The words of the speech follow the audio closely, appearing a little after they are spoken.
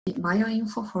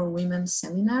Bioinfo for Women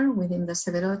seminar within the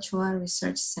Severo Ochoa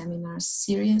Research Seminars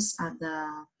series at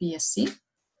the PSC.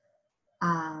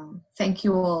 Thank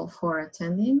you all for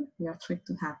attending. We are thrilled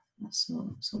to have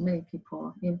so many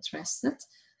people interested.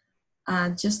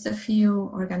 Just a few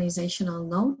organizational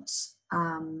notes.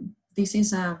 This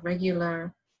is a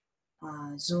regular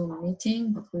Zoom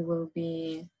meeting, but we will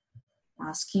be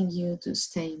asking you to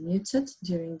stay muted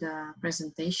during the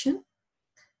presentation.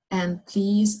 And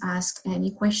please ask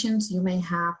any questions you may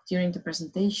have during the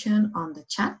presentation on the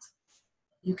chat.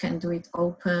 You can do it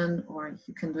open or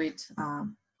you can do it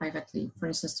privately, for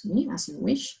instance, to me, as you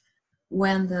wish.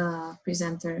 When the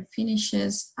presenter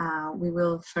finishes, we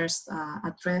will first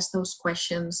address those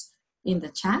questions in the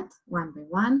chat one by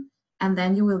one, and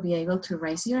then you will be able to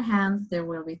raise your hand. There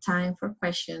will be time for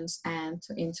questions and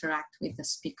to interact with the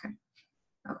speaker.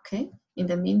 Okay, in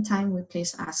the meantime, we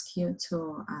please ask you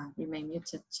to remain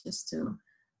muted just to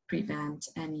prevent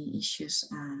any issues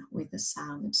with the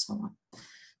sound and so on.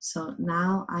 So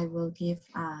now I will give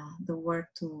the word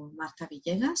to Marta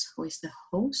Villegas, who is the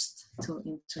host, to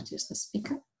introduce the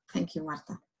speaker. Thank you,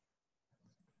 Marta.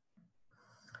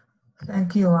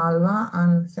 Thank you, Alba,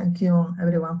 and thank you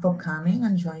everyone for coming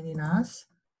and joining us.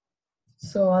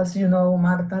 So as you know,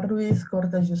 Marta Ruiz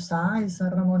Costa-Jussà is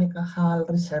a Ramon y Cajal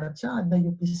researcher at the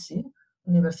UPC,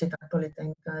 Universitat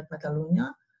Politècnica de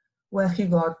Catalunya, where he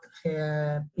got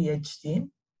her PhD.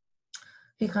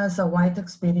 He has a wide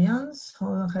experience.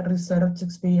 Her research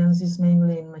experience is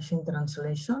mainly in machine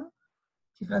translation.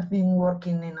 She has been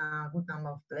working in a good number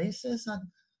of places.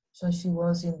 So she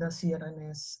was in the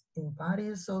CRNS in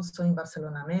Paris, also in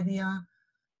Barcelona Media,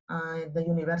 the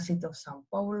University of Sao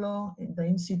Paulo, the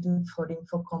Institute for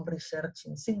Infocom Research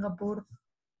in Singapore,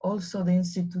 also the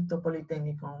Institute of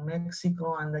Politècnica in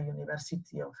Mexico, and the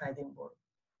University of Edinburgh.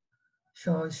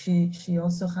 So she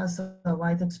also has a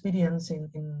wide experience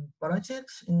in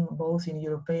projects, both in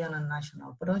European and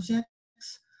national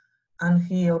projects. And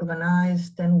he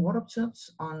organized 10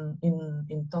 workshops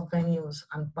in top venues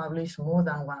and published more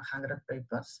than 100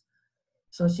 papers.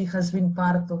 So she has been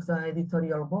part of the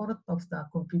editorial board of the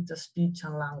Computer Speech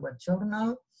and Language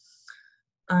Journal.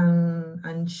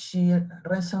 And she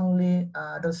recently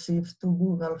received 2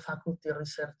 Google Faculty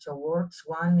Research Awards,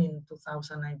 one in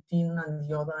 2019 and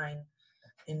the other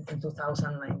in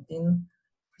 2019.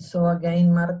 So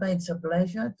again, Marta, it's a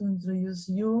pleasure to introduce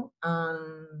you,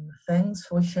 and thanks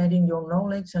for sharing your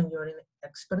knowledge and your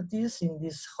expertise in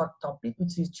this hot topic,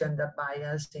 which is gender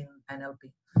bias in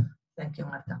NLP. Thank you,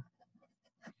 Marta.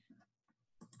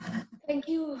 Thank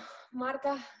you,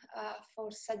 Marta,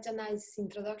 for such a nice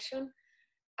introduction.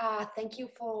 Thank you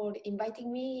for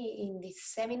inviting me in this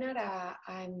seminar.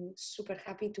 I'm super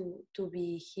happy to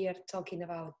be here talking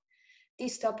about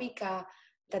this topic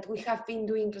that we have been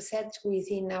doing research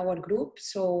within our group.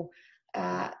 So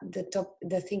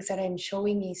the things that I'm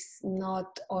showing is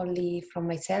not only from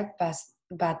myself,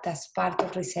 but as part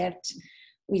of research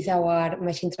with our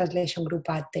machine translation group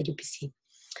at the UPC.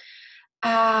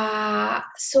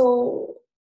 So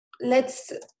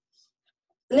let's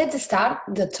start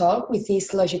the talk with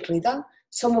this logic riddle.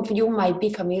 Some of you might be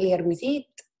familiar with it,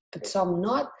 but some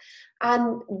not.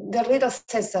 And the riddle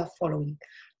says the following.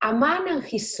 A man and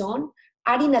his son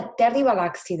are in a terrible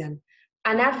accident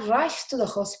and are rushed to the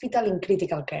hospital in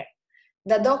critical care.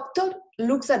 The doctor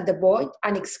looks at the boy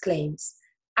and exclaims,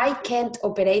 "I can't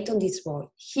operate on this boy.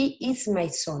 He is my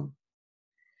son."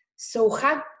 So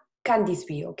how can this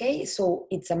be? Okay, so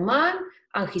it's a man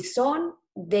and his son.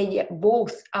 They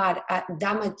both are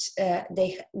damaged.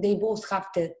 They both have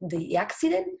the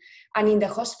accident, and in the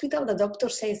hospital, the doctor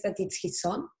says that it's his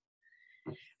son.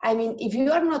 I mean, if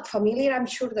you are not familiar, I'm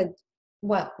sure that,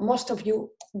 well, most of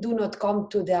you do not come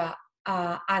to the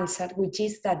answer, which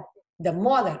is that the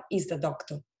mother is the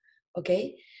doctor,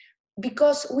 okay?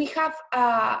 Because we have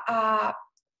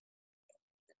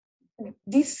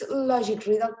this logic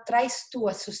riddle tries to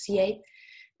associate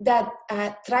that,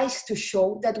 tries to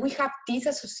show that we have this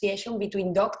association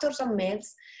between doctors and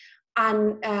males,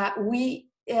 and we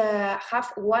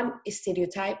have one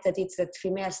stereotype that it's that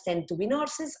females tend to be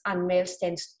nurses and males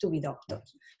tend to be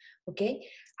doctors, okay?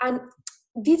 And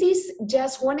this is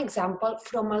just one example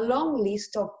from a long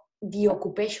list of the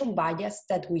occupation bias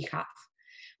that we have,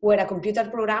 where a computer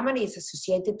programmer is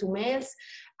associated to males,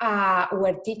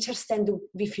 where teachers tend to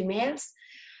be females.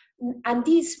 And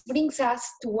this brings us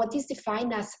to what is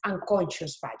defined as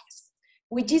unconscious bias,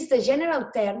 which is the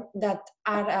general term that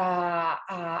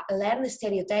are learned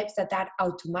stereotypes that are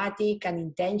automatic and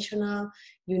intentional,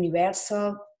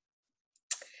 universal.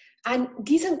 And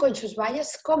this unconscious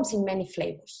bias comes in many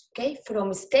flavors, okay?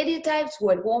 From stereotypes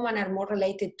where women are more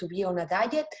related to be on a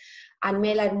diet, and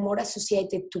male are more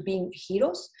associated to being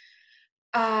heroes,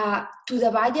 to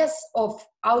the bias of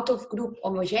out-of-group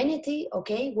homogeneity,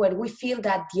 okay, where we feel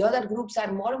that the other groups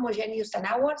are more homogeneous than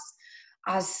ours.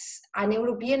 As an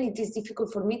European, it is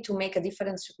difficult for me to make a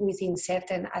difference within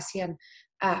certain Asian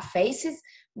faces,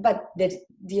 but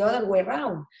the other way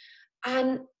around.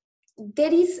 And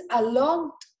there is a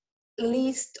long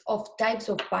list of types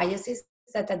of biases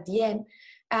that at the end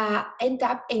end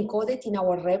up encoded in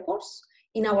our reports,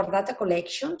 in our data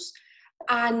collections,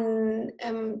 and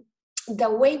the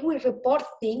way we report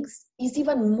things is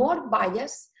even more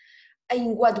biased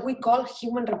in what we call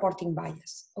human reporting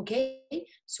bias, okay?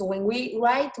 So when we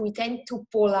write, we tend to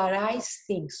polarize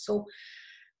things. So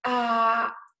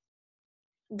the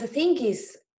thing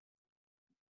is,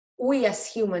 we as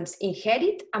humans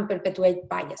inherit and perpetuate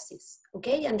biases,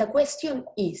 okay? And the question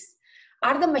is,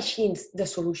 are the machines the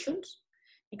solutions?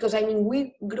 Because I mean,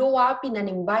 we grow up in an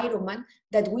environment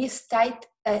that we start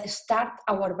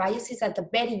our biases at a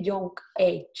very young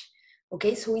age,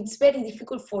 okay? So it's very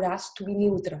difficult for us to be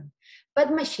neutral.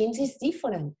 But machines is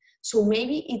different. So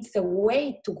maybe it's the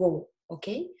way to go,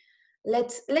 okay?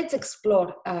 Let's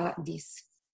explore this.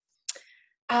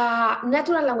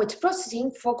 Natural language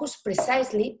processing focuses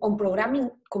precisely on programming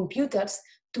computers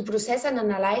to process and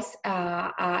analyze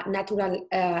natural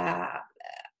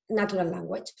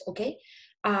language, okay?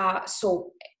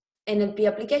 So NLP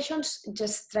applications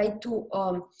just try to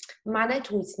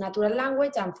manage with natural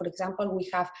language, and for example, we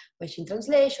have machine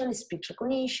translation, speech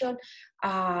recognition,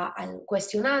 and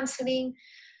question answering.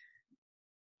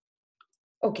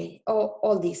 Okay,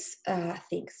 all these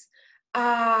things.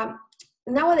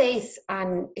 Nowadays,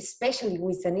 and especially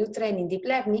with the new trend in deep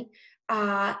learning,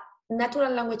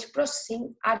 natural language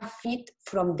processing are fed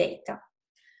from data,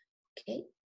 okay?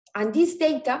 And this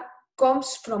data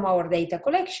comes from our data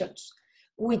collections,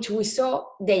 which we saw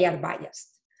they are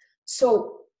biased.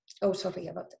 So, oh, sorry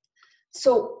about that.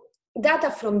 So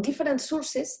data from different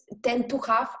sources tend to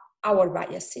have our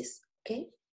biases, okay?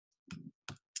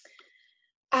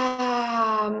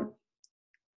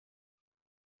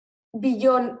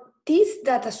 Beyond these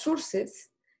data sources,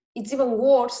 it's even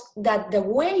worse that the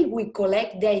way we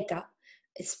collect data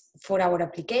for our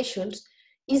applications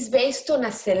is based on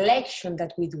a selection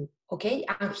that we do, okay?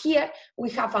 And here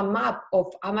we have a map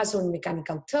of Amazon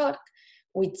Mechanical Turk,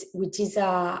 which is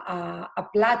a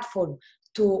platform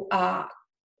to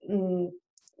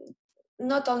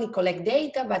not only collect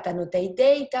data, but annotate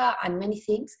data and many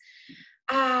things.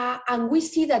 And we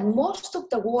see that most of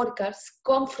the workers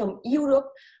come from Europe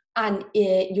and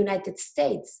United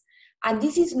States. And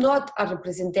this is not a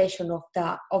representation of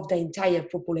the entire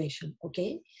population,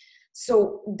 okay?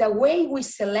 So the way we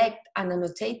select and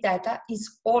annotate data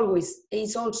is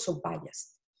also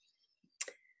biased.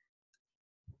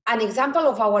 An example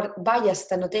of our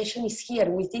biased annotation is here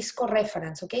with this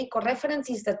coreference, okay? Coreference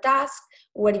is the task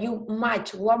where you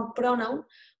match one pronoun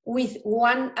with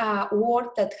one word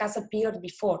that has appeared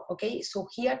before, okay? So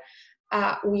here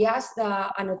we ask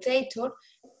the annotator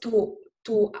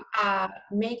to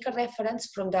make a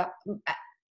reference from the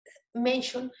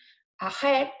mention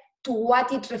ahead to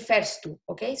what it refers to,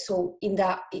 okay? So in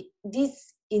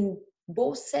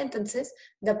both sentences,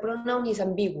 the pronoun is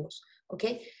ambiguous,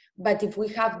 okay? But if we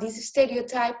have this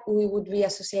stereotype, we would be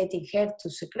associating her to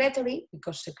secretary,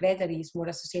 because secretary is more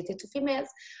associated to females,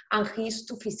 and his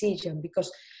to physician,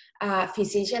 because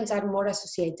physicians are more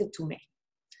associated to men.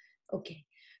 Okay,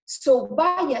 so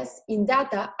bias in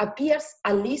data appears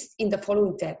at least in the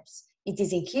following terms. It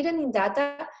is inherent in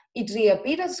data, it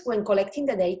reappears when collecting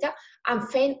the data, and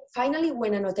finally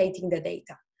when annotating the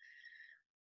data.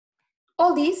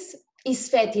 All this is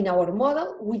fed in our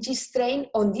model, which is trained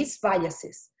on these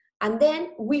biases. And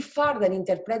then we further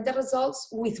interpret the results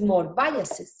with more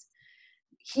biases.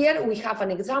 Here we have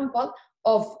an example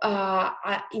of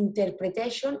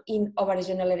interpretation in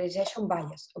overgeneralization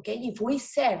bias. Okay, if we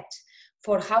search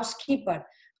for housekeeper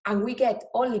and we get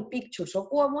only pictures of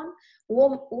women,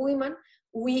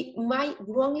 we might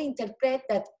wrongly interpret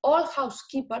that all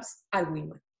housekeepers are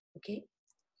women. Okay,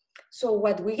 so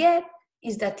what we get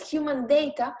is that human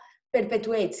data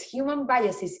perpetuates human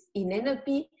biases in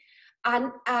NLP,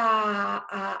 and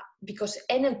because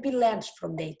NLP learns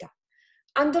from data.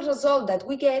 And the result that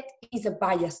we get is a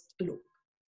biased loop.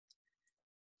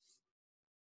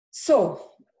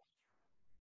 So,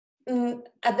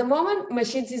 at the moment,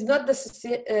 machines is not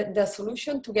the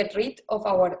solution to get rid of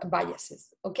our biases,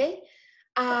 okay?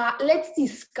 Let's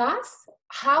discuss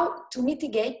how to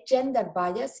mitigate gender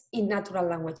bias in natural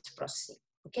language processing,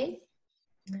 okay?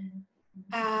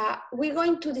 We're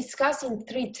going to discuss in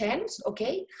 3 terms,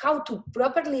 okay? How to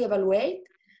properly evaluate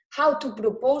how to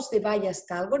propose the biased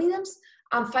algorithms,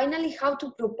 and finally, how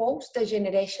to propose the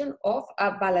generation of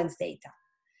balanced data.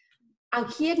 And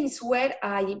here is where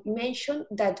I mentioned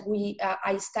that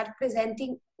I start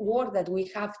presenting work that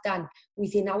we have done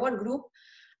within our group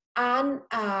and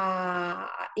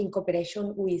in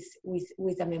cooperation with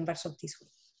the members of this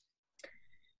group.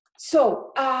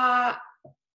 So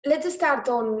let's start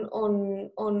on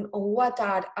what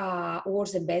are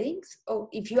words embeddings. Oh,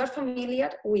 if you are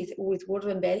familiar with word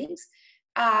embeddings,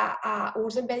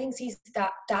 words embeddings is the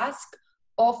task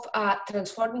of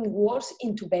transforming words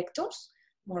into vectors,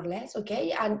 more or less,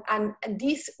 okay? And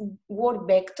these word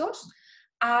vectors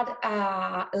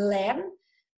are learned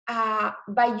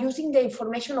by using the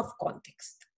information of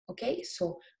context, okay?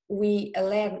 So we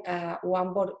learn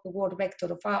one word vector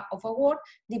of a word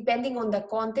depending on the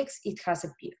context it has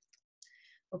appeared,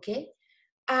 okay?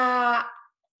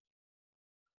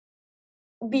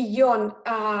 Beyond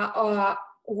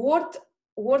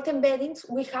word embeddings,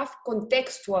 we have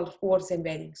contextual word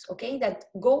embeddings, okay, that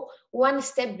go one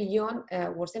step beyond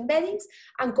word embeddings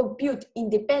and compute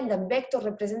independent vector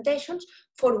representations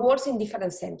for words in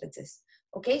different sentences,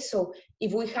 okay? So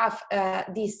if we have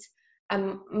this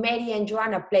Mary and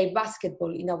Joanna play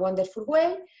basketball in a wonderful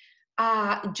way,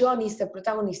 John is the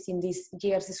protagonist in this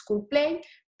year's school play,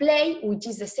 which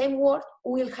is the same word,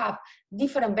 will have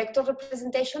different vector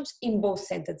representations in both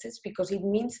sentences because it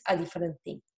means a different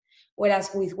thing.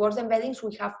 Whereas with word embeddings,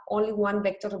 we have only one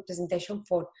vector representation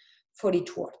for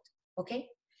each word, okay?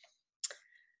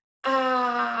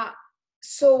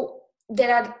 So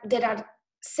there are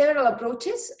several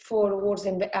approaches for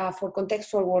for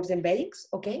contextual word embeddings,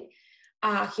 okay?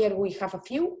 Here we have a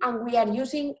few, and we are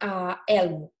using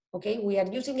Elmo, okay? We are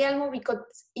using Elmo because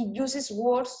it uses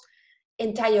words,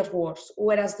 entire words,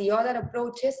 whereas the other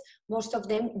approaches, most of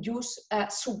them use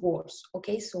subwords,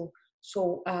 okay? So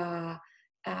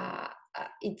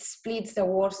it splits the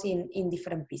words in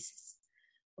different pieces,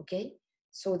 okay?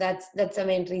 So that's the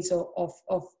main reason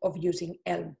of using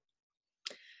Elm.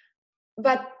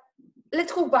 But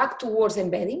let's go back to words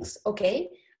embeddings, okay?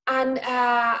 And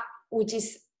which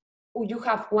is, you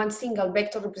have one single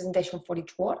vector representation for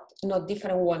each word, not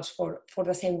different ones for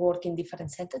the same word in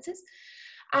different sentences.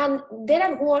 And there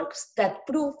are works that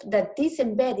prove that these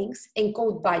embeddings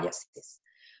encode biases.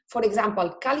 For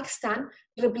example, Calixtan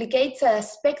replicates a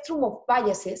spectrum of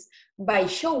biases by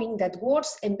showing that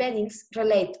words embeddings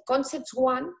relate concepts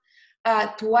 1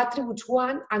 to attributes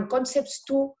 1 and concepts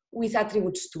 2 with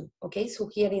attributes 2. Okay, so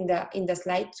here in the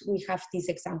slides we have these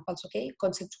examples. Okay,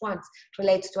 concept 1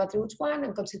 relates to attributes 1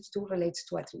 and concept 2 relates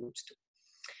to attributes 2.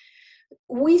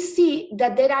 We see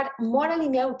that there are morally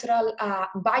neutral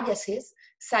biases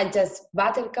such as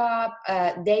Buttercup,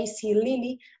 Daisy,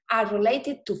 Lily are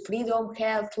related to freedom,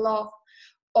 health, love,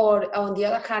 or on the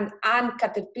other hand, Anne,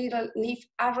 Caterpillar, Leaf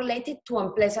are related to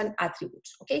unpleasant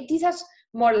attributes. Okay, these are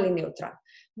morally neutral.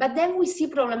 But then we see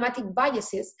problematic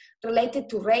biases related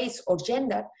to race or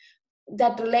gender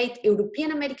that relate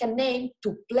European American name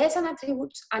to pleasant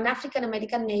attributes and African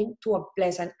American name to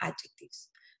unpleasant adjectives.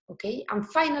 Okay, and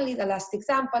finally, the last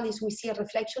example is we see a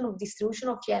reflection of distribution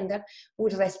of gender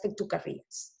with respect to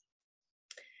careers.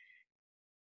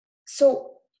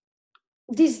 So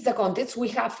this is the context. We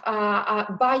have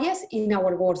a bias in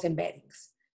our words embeddings.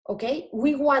 Okay,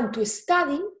 we want to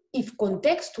study if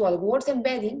contextual words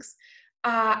embeddings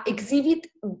exhibit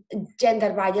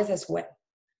gender bias as well.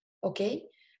 Okay,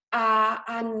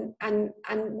 and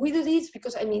we do this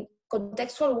because, I mean,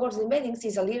 contextual words embeddings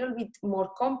is a little bit more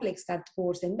complex than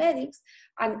words embeddings,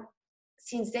 and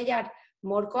since they are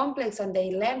more complex and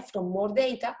they learn from more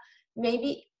data,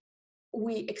 maybe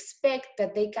we expect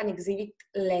that they can exhibit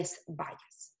less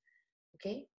bias.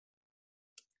 Okay,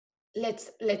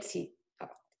 let's see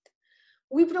about it.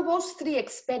 We propose 3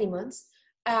 experiments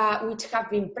which have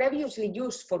been previously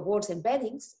used for words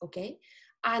embeddings. Okay,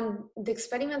 and the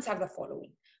experiments are the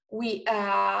following. We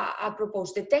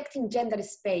propose detecting gender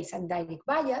space and direct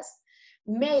bias,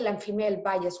 male and female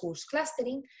bias words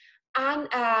clustering, and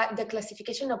the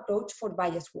classification approach for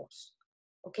bias words.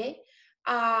 Okay,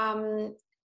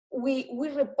 we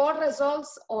report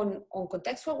results on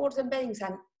contextual words embeddings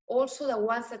and also the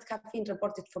ones that have been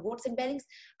reported for words embeddings,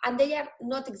 and they are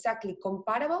not exactly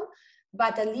comparable,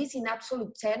 but at least in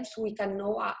absolute terms we can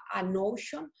know a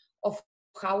notion of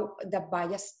how the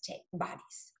bias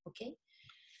varies. Okay.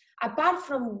 Apart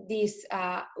from this,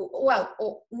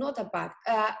 not apart,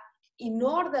 in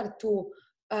order to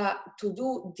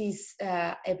do this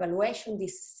evaluation,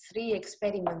 these 3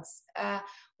 experiments,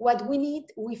 what we need,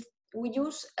 we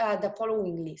use the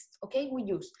following list. Okay, we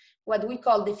use what we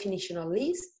call definitional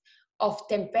list of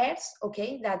 10 pairs,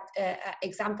 okay, that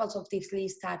examples of this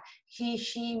list are he,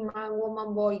 she, man,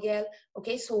 woman, boy, girl,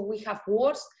 okay, so we have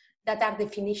words that are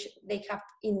definition, they have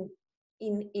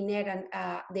inherent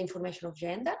the information of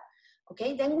gender,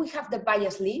 okay. Then we have the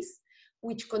bias list,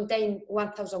 which contain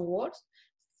 1,000 words,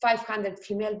 500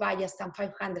 female biased and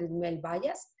 500 male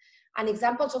biased. And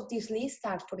examples of this list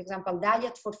are, for example,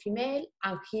 diet for female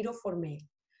and hero for male,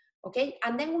 okay.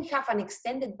 And then we have an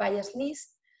extended bias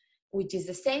list, which is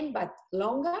the same but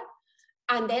longer.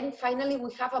 And then finally,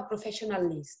 we have a professional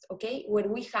list, okay, where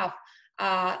we have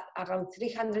around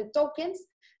 300 tokens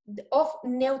of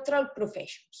neutral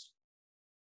professions.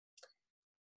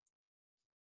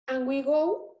 And we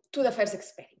go to the first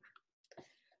experiment.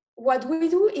 What we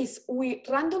do is we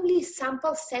randomly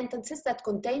sample sentences that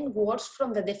contain words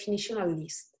from the definitional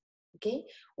list. Okay,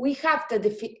 we have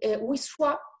we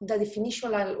swap the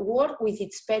definitional word with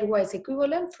its pairwise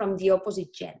equivalent from the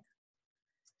opposite gender.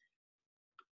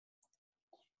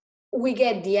 We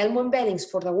get the Elmo embeddings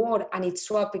for the word and its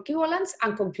swap equivalents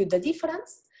and compute the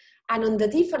difference. And on the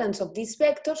difference of these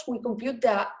vectors, we compute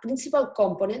the principal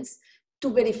components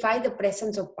to verify the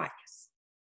presence of bias.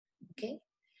 Okay,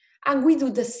 and we do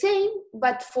the same,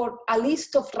 but for a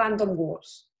list of random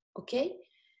words. Okay,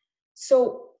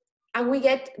 so, and we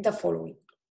get the following.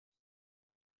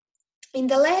 In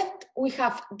the left, we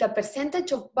have the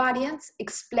percentage of variance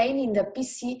explained in the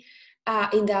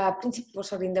in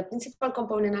the principal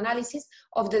component analysis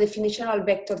of the definitional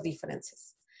vector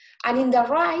differences. And in the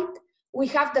right, we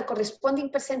have the corresponding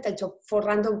percentage for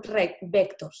random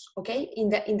vectors, okay? In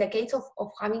the case of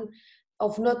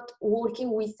not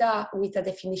working with the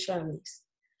definitional list,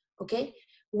 okay?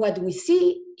 What we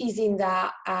see is in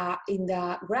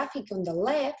the graphic on the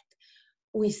left,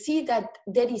 we see that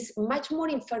there is much more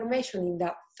information in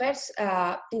the first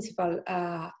principal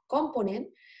component,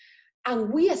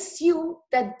 and we assume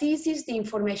that this is the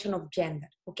information of gender,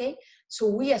 okay? So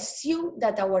we assume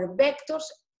that our vectors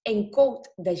encode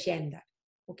the gender,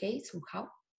 okay, somehow.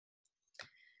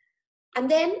 And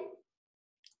then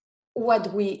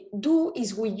what we do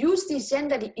is we use this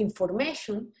gender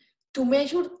information to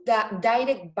measure the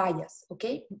direct bias,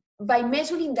 okay, by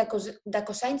measuring the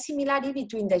cosine similarity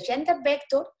between the gender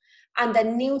vector and the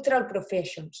neutral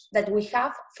professions that we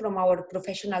have from our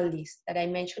professional list that I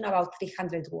mentioned, about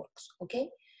 300 words, okay?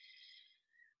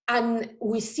 And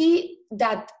we see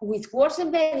that with words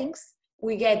embeddings,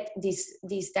 we get this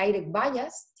direct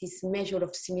bias, this measure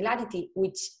of similarity,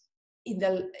 which in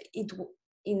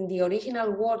the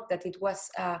original work that it was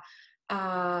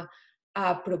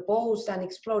proposed and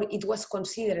explored, it was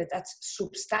considered as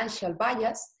substantial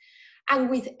bias. And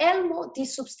with Elmo,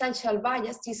 this substantial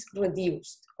bias is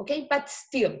reduced, okay? But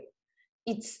still,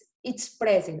 it's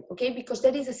present, okay? Because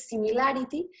there is a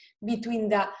similarity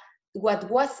between what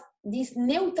was these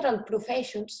neutral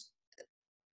professions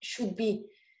should be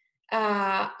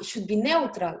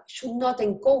neutral, should not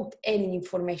encode any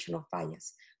information of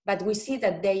bias, but we see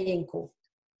that they encode,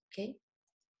 okay?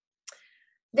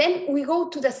 Then we go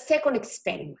to the second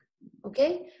experiment,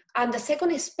 okay? And the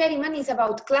second experiment is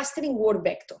about clustering word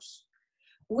vectors.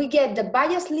 We get the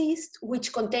bias list,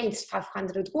 which contains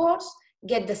 500 words,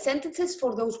 get the sentences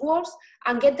for those words,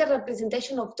 and get the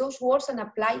representation of those words and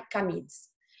apply k-means.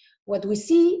 What we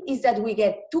see is that we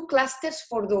get two clusters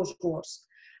for those words,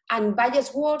 and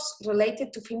bias words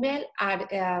related to female are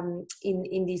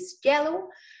in this yellow,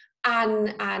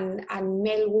 and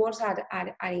male words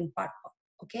are in purple,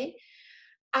 okay?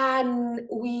 And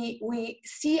we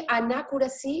see an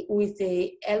accuracy with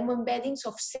the Elmo embeddings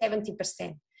of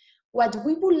 70%. What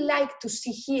we would like to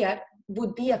see here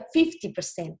would be a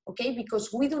 50%, okay?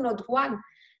 Because we do not want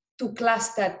to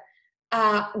cluster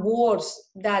words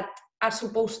that are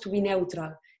supposed to be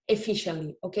neutral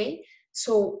efficiently, okay?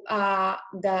 So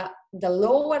the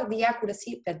lower the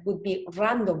accuracy, that would be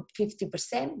random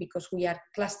 50%, because we are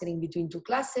clustering between two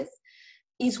classes,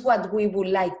 is what we would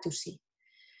like to see.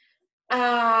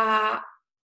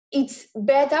 It's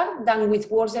better than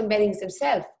with words embeddings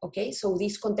themselves, okay? So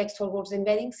these contextual words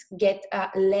embeddings get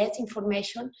less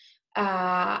information,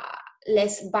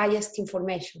 less biased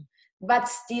information, but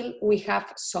still we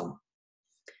have some.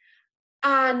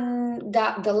 And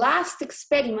the last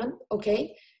experiment,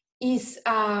 okay, is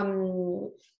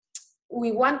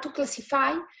we want to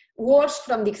classify words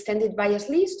from the extended bias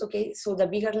list, okay, so the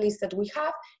bigger list that we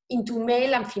have, into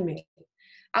male and female.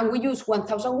 And we use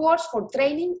 1,000 words for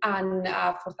training and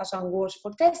 4,000 words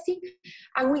for testing.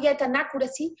 And we get an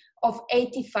accuracy of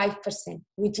 85%,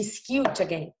 which is huge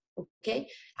again, okay?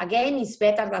 Again, it's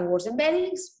better than words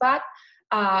embeddings, but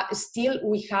still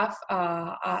we have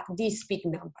this big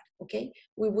number, okay?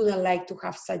 We wouldn't like to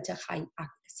have such a high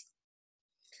accuracy.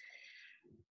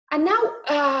 And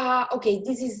now, okay,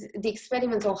 this is the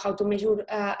experiment on how to measure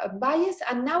bias.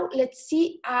 And now let's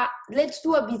see, let's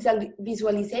do a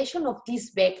visualization of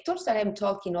these vectors that I'm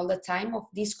talking all the time, of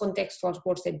these contextual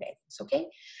words embeddings, okay?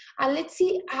 And let's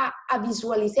see a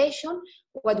visualization.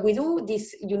 What we do,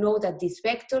 you know that these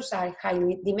vectors are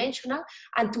highly dimensional,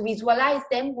 and to visualize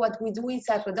them, what we do is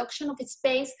a reduction of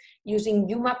space using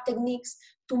UMAP techniques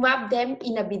to map them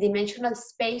in a bidimensional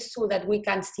space so that we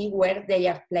can see where they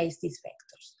are placed, these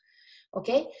vectors.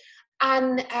 Okay,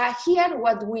 and here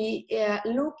what we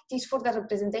look is for the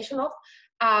representation of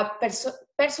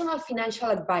personal financial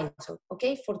advisor.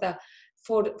 Okay,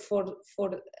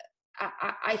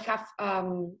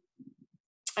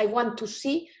 I want to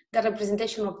see the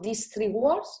representation of these three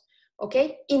words.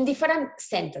 Okay, in different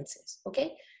sentences.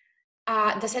 Okay.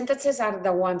 The sentences are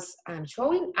the ones I'm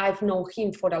showing. I've known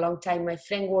him for a long time. My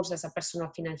friend works as a personal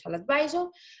financial advisor.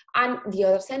 And the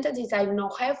other sentence is I've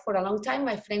known her for a long time.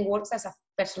 My friend works as a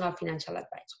personal financial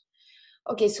advisor.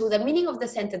 Okay, so the meaning of the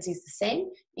sentence is the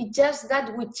same. It's just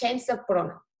that we change the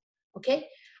pronoun. Okay,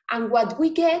 and what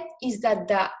we get is that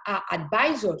the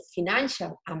advisor,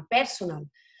 financial and personal,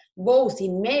 both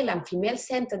in male and female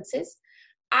sentences,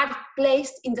 are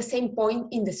placed in the same point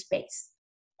in the space.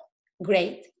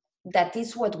 Great. That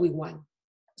is what we want.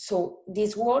 So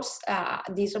these words,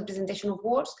 this representation of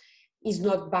words is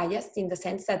not biased in the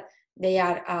sense that they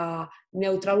are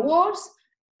neutral words.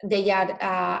 They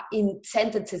are in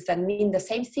sentences that mean the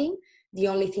same thing. The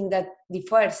only thing that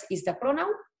differs is the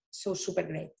pronoun. So super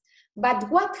great. But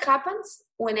what happens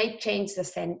when I change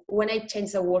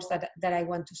the words that I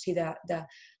want to see the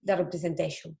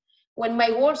representation? When my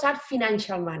words are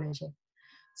financial manager.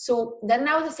 So then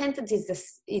now the sentence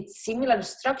is it's similar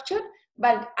structure,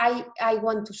 but I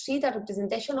want to see the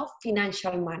representation of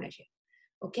financial manager,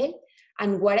 okay?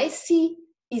 And what I see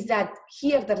is that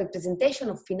here the representation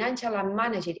of financial and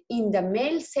manager in the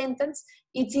male sentence,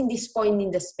 it's in this point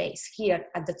in the space, here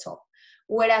at the top.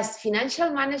 Whereas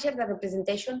financial manager, the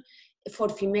representation for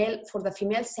the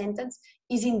female sentence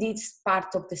is in this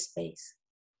part of the space.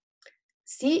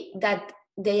 See that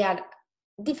they are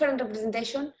different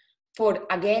representation for,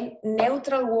 again,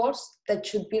 neutral words that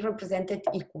should be represented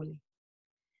equally.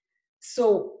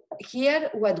 So here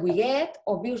what we get,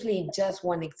 obviously just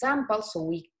one example, so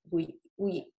we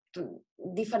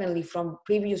differently from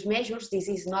previous measures, this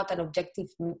is not an objective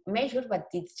measure, but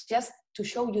it's just to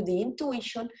show you the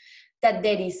intuition that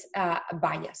there is a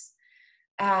bias.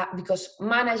 Because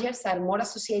managers are more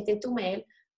associated to male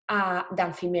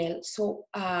than female, so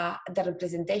the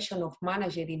representation of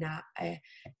manager in a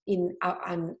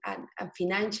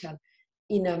financial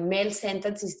in a male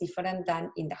sentence is different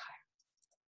than in the her.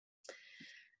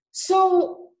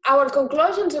 So our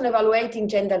conclusions on evaluating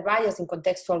gender bias in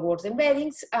contextual word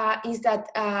embeddings is that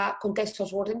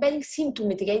contextual word embeddings seem to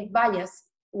mitigate bias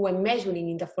when measuring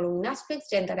in the following aspects: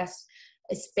 gender as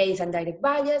space and direct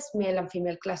bias, male and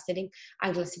female clustering,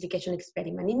 and classification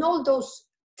experiment. In all those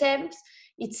terms,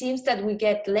 it seems that we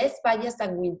get less bias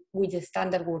than with the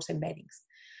standard words embeddings.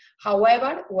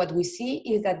 However, what we see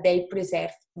is that they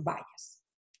preserve bias.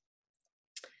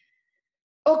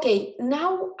 Okay,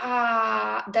 now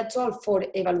that's all for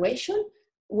evaluation.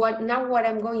 What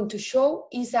I'm going to show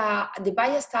is the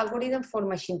biased algorithm for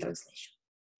machine translation.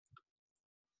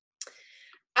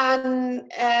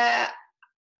 And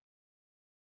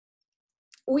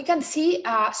we can see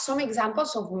some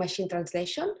examples of machine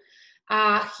translation.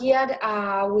 Here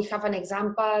we have an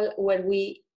example where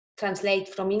we translate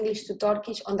from English to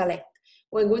Turkish on the left.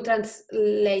 When we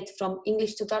translate from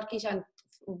English to Turkish and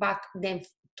back then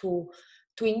to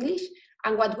English,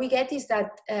 and what we get is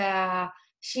that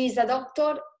she's a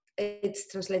doctor, it's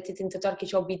translated into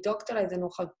Turkish, or be doctor, I don't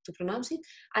know how to pronounce it,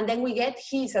 and then we get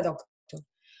he's a doctor.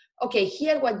 Okay,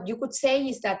 here what you could say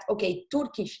is that, okay,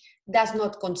 Turkish does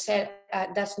not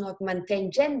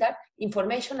maintain gender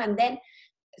information, and then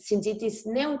since it is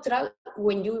neutral,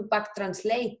 when you back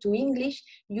translate to English,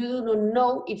 you do not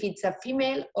know if it's a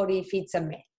female or if it's a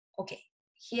male. Okay,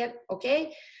 here,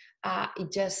 okay,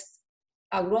 it's just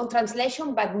a wrong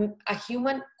translation, but a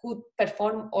human could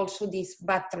perform also this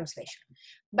bad translation.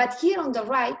 But here on the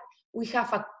right, we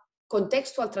have a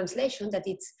contextual translation that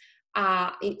it's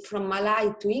from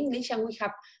Malay to English, and we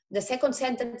have the second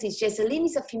sentence is Jesseline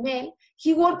is a female,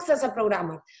 he works as a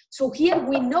programmer. So here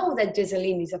we know that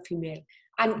Jesseline is a female.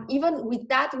 And even with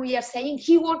that, we are saying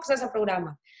he works as a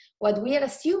programmer. What we are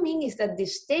assuming is that the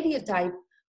stereotype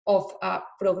of a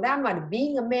programmer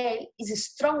being a male is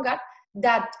stronger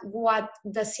than what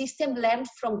the system learned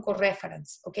from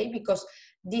co-reference, okay? Because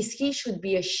this he should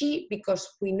be a she, because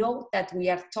we know that we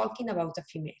are talking about a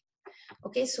female.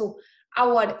 Okay, so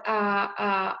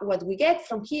what we get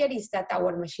from here is that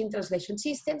our machine translation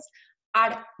systems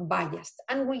are biased,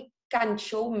 and we can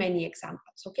show many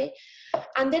examples, okay?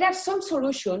 And there are some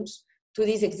solutions to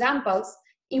these examples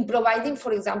in providing,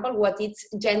 for example, what is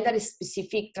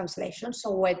gender-specific translation.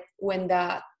 So when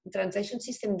the translation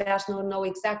system does not know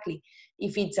exactly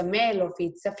if it's a male or if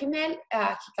it's a female,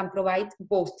 he can provide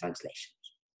both translations,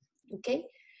 okay?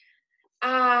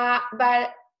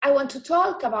 But I want to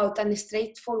talk about a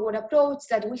straightforward approach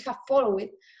that we have followed,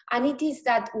 and it is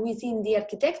that within the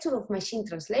architecture of machine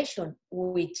translation,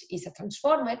 which is a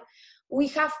transformer, we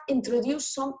have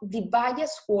introduced some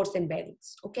debiased word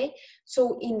embeddings, okay?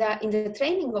 So in the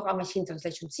training of a machine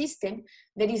translation system,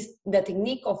 there is the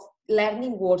technique of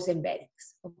learning words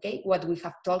embeddings, okay? What we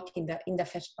have talked in the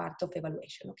first part of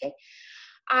evaluation, okay?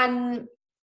 And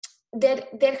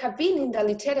there have been in the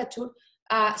literature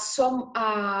some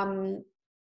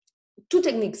two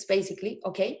techniques basically,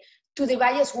 okay, to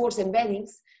debiased words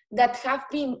embeddings that have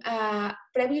been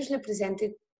previously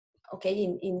presented, okay,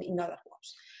 in other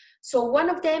words. So one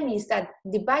of them is that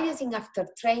debiasing after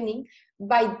training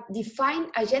by define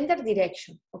a gender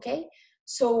direction, okay?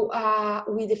 So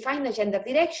we define a gender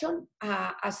direction,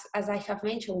 as I have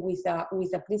mentioned with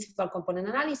the principal component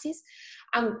analysis,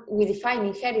 and we define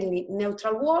inherently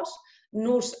neutral words,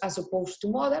 nurse as opposed to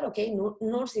mother, okay?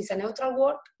 Nurse is a neutral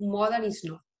word, mother is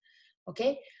not,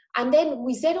 okay? And then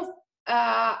we zero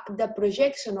the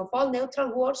projection of all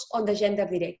neutral words on the gender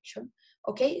direction,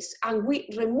 okay? And we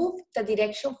remove the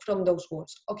direction from those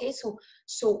words, okay? So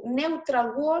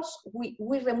neutral words, we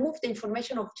remove the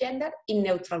information of gender in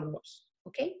neutral words,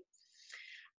 okay?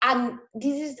 And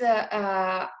this is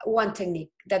the one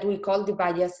technique that we call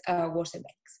debiased words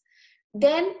embeddings.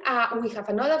 Then we have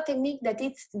another technique that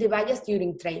is debiased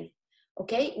during training,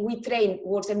 okay? We train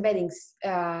words embeddings,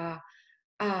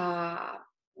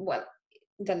 well,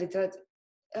 the literature,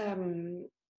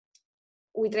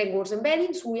 we train words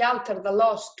embeddings, we alter the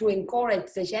loss to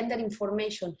encourage the gender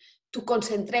information to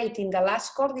concentrate in the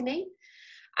last coordinate,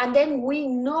 and then we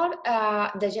ignore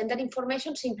the gender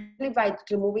information simply by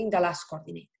removing the last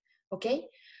coordinate, okay?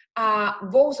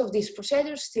 Both of these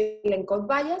procedures still encode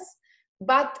bias,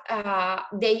 but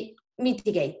they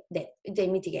mitigate the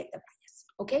bias,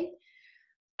 okay?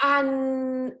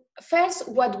 And first,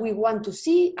 what we want to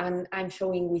see, and I'm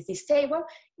showing with this table,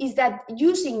 is that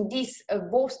using these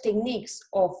both techniques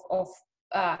of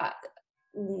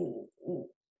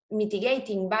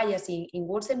mitigating bias in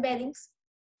words embeddings,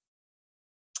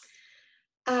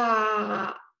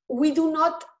 we do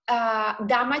not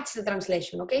damage the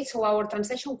translation, okay? So our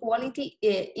translation quality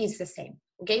is the same,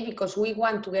 okay? Because we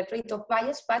want to get rid of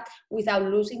bias, but without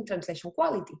losing translation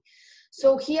quality.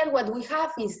 So here what we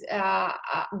have is,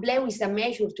 blue is the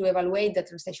measure to evaluate the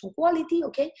translation quality,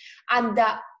 okay? And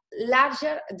the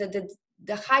larger,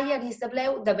 the higher is the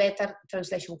blue, the better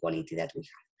translation quality that we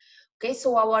have. Okay,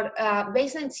 so our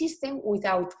baseline system,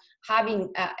 without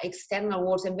having external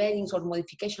words embeddings or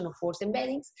modification of words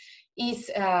embeddings,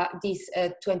 is this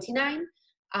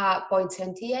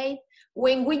 29.78.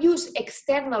 When we use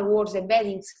external words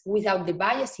embeddings without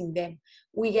debiasing them,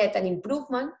 we get an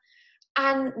improvement.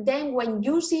 And then when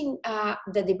using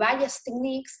the debiased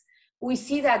techniques, we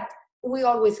see that we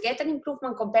always get an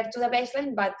improvement compared to the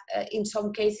baseline, but in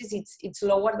some cases it's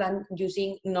lower than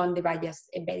using non-debiased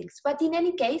embeddings. But in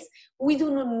any case, we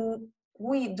do not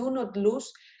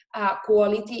lose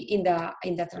quality in the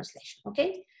translation,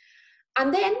 okay?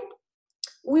 And then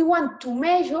we want to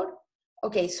measure,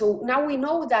 okay, so now we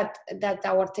know that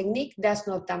our technique does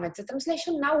not damage the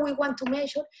translation. Now we want to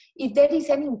measure if there is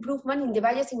any improvement in the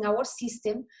bias in our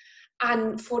system.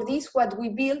 And for this, what we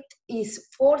built is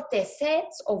 4 test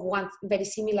sets of one very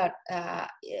similar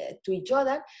to each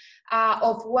other,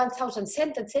 of 1,000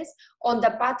 sentences on the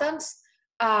patterns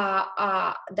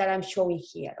that I'm showing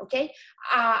here, okay?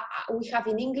 We have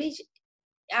in English,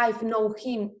 I've known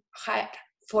him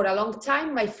for a long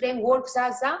time, my friend works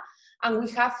as a, and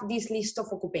we have this list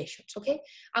of occupations, okay?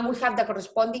 And we have the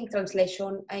corresponding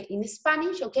translation in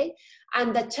Spanish, okay?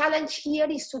 And the challenge here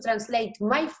is to translate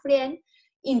my friend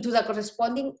into the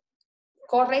corresponding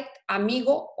correct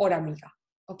amigo or amiga,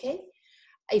 okay?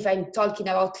 If I'm talking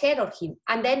about her or him.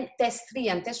 And then test 3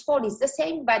 and test 4 is the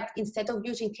same, but instead of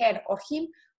using her or him,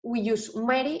 we use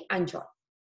Mary and John,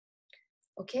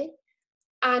 okay?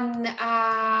 And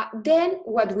then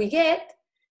what we get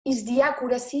is the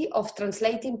accuracy of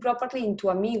translating properly into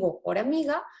amigo or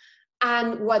amiga.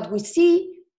 And what we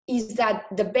see is that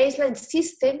the baseline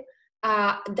system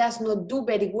does not do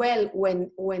very well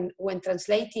when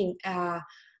translating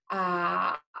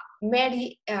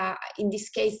Mary. In this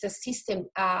case, the system,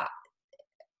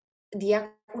 the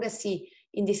accuracy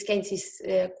in this case is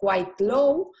quite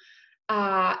low.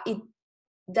 It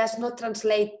does not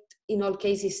translate in all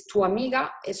cases to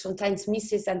amiga. It sometimes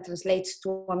misses and translates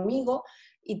to amigo.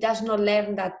 It does not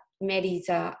learn that Mary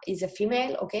is a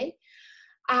female, okay?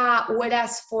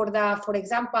 Whereas for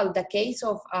example, the case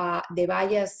of the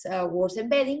bias word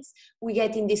embeddings, we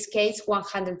get in this case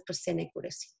 100%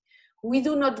 accuracy. We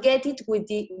do not get it with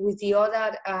the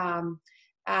other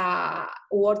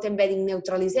word embedding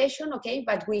neutralization, okay?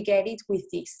 But we get it with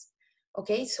this,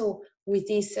 okay? So with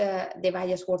this, the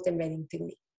bias word embedding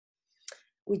technique,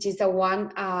 which is the one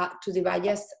to the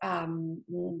bias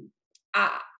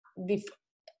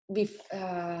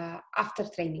after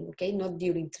training, okay? Not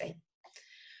during training.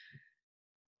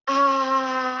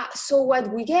 So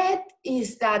what we get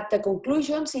is that the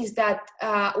conclusions is that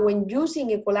when using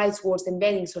equalized words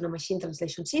embeddings on a machine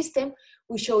translation system,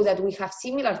 we show that we have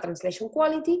similar translation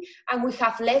quality and we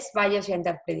have less biased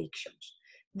gender predictions.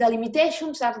 The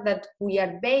limitations are that we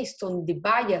are based on the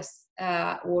biased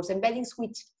words embeddings,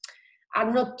 which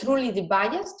are not truly the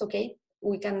biased, okay?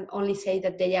 We can only say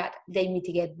that they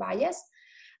mitigate bias.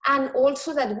 And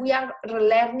also that we are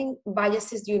relearning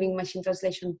biases during machine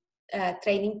translation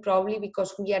training, probably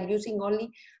because we are using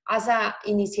only as an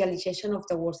initialization of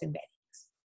the words embeddings.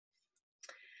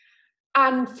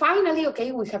 And finally,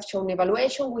 okay, we have shown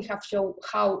evaluation, we have shown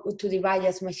how to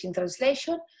devise machine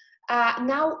translation.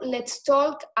 Now let's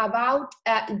talk about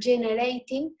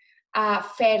generating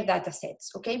fair data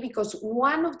sets, okay? Because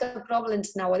one of the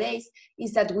problems nowadays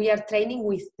is that we are training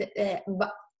with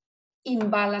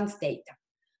imbalanced data,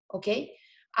 okay?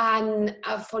 And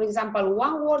for example,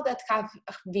 one word that have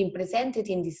been presented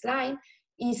in this line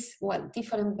is, well,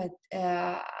 different, but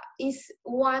is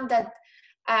one that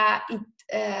it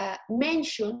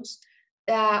mentions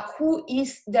who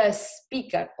is the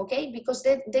speaker, okay? Because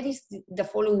there is the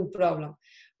following problem.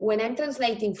 When I'm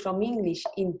translating from English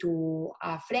into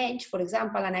French, for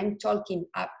example, and I'm talking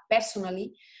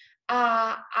personally,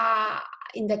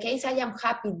 in the case I am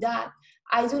happy that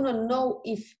I do not know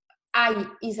if I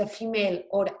is a female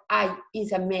or I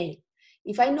is a male.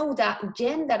 If I know the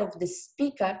gender of the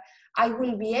speaker, I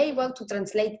will be able to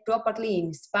translate properly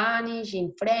in Spanish,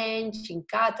 in French, in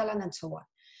Catalan, and so on.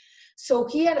 So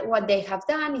here what they have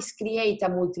done is create a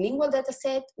multilingual data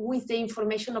set with the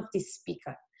information of this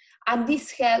speaker. And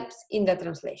this helps in the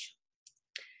translation.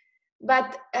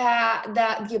 But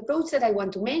the approach that I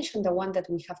want to mention, the one that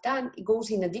we have done, it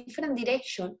goes in a different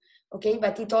direction, okay?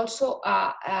 But it also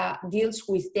deals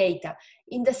with data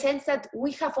in the sense that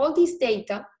we have all this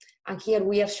data, and here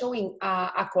we are showing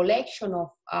a collection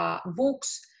of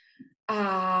books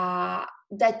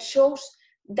that shows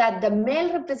that the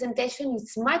male representation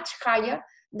is much higher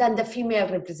than the female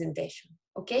representation,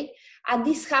 okay? And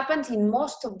this happens in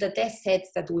most of the test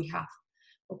sets that we have,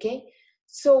 okay?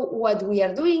 So what we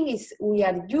are doing is we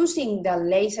are using the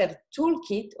laser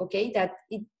toolkit, okay, that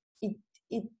it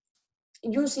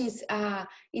uses,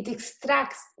 it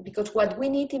extracts, because what we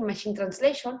need in machine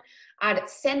translation are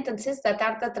sentences that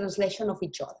are the translation of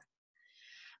each other.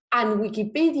 And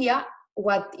Wikipedia,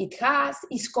 what it has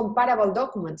is comparable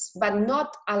documents, but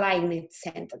not aligned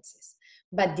sentences.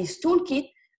 But this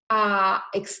toolkit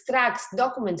extracts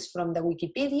documents from the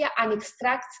Wikipedia and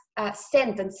extracts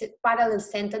parallel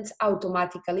sentence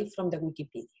automatically from the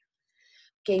Wikipedia.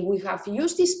 Okay, we have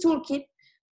used this toolkit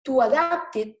to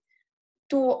adapt it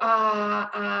to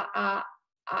a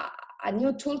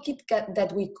new toolkit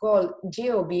that we call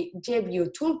GeoView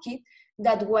toolkit,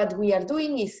 that what we are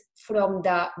doing is from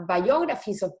the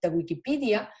biographies of the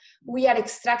Wikipedia, we are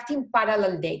extracting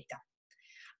parallel data.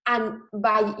 And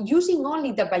by using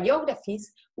only the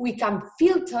biographies, we can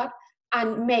filter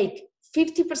and make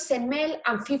 50% male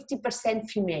and 50%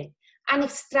 female and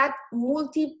extract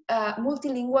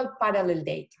multilingual parallel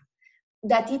data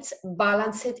that it's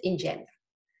balanced in gender,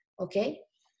 okay?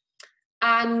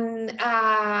 And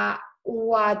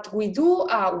what we do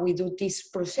this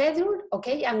procedure,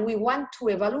 okay? And we want to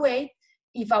evaluate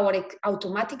if our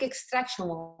automatic extraction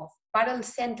of parallel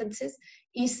sentences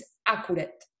is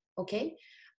accurate, okay?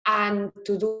 And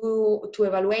to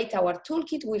evaluate our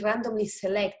toolkit, we randomly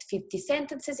select 50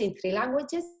 sentences in 3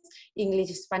 languages,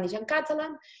 English, Spanish, and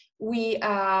Catalan. We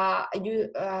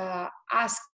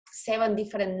ask 7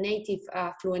 different native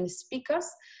fluent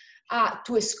speakers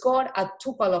to score a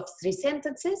tuple of 3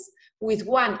 sentences, with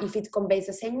 1 if it conveys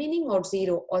the same meaning or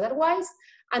 0 otherwise.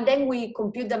 And then we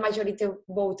compute the majority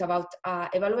vote about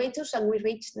evaluators, and we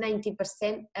reach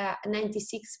 96%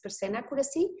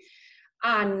 accuracy.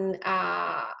 And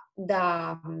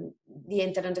the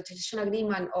interpretation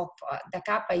agreement of the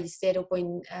kappa is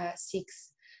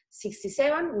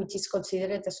 0.667, which is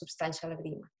considered a substantial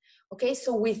agreement. Okay,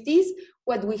 so with this,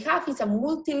 what we have is a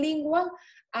multilingual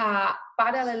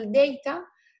parallel data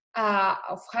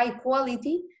of high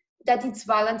quality that is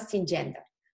balanced in gender.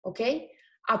 Okay,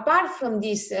 apart from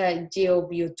this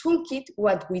GeoView toolkit,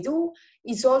 what we do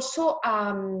is also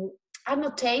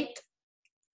annotate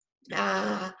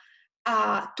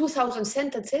 2,000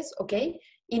 sentences, okay,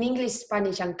 in English,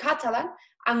 Spanish, and Catalan,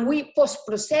 and we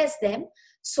post-process them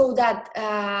so that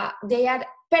they are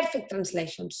perfect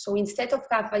translations. So instead of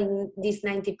having this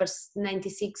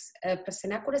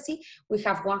 96% accuracy, we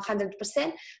have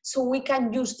 100%. So we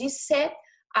can use this set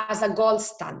as a gold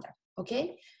standard,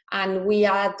 okay? And we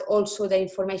add also the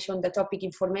information, the topic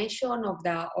information of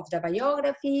the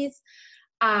biographies,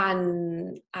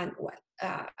 and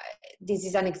well, this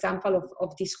is an example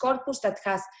of this corpus that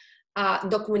has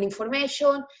document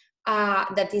information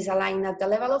that is aligned at the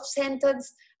level of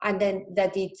sentence, and then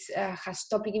that it has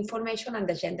topic information and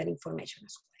the gender information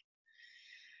as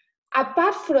well.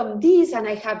 Apart from this, and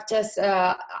I have just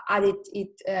added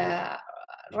it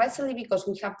recently because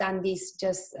we have done this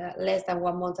just less than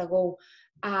 1 month ago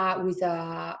with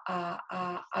a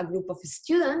group of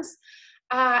students,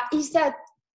 is that,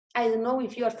 I don't know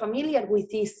if you are familiar with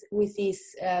this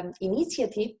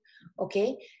initiative,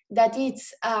 okay, that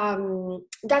it's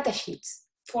data sheets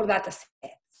for data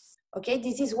sets. Okay,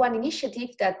 this is one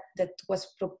initiative that was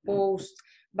proposed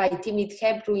by Timid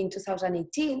Hebrew in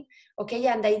 2018. Okay,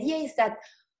 and the idea is that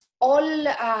all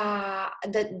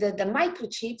the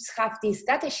microchips have these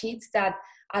data sheets that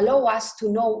allow us to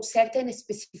know certain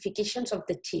specifications of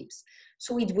the chips.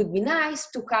 So it would be nice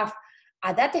to have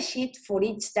a data sheet for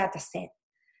each data set.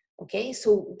 Okay,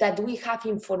 so that we have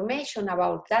information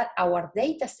about that, our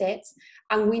data sets,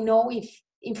 and we know if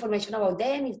information about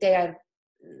them, if they are,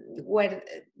 where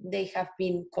they have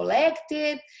been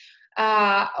collected,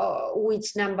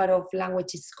 which number of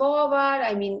languages covered.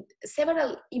 I mean,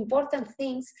 several important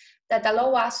things that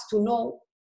allow us to know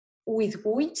with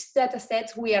which data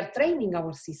sets we are training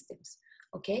our systems,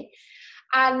 okay?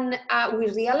 And we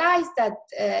realized that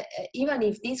even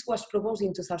if this was proposed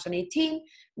in 2018,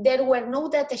 there were no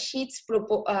data sheets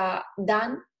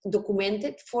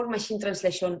documented for machine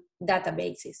translation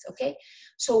databases, okay?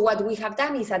 So what we have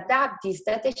done is adapt these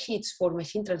data sheets for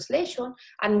machine translation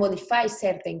and modify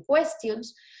certain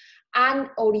questions and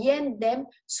orient them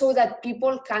so that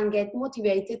people can get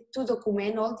motivated to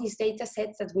document all these data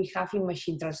sets that we have in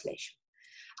machine translation.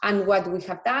 And what we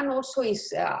have done also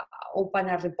is open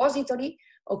a repository,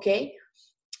 okay,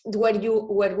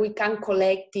 where we can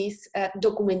collect this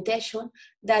documentation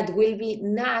that will be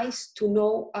nice to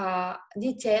know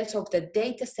details of the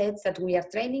data sets that we are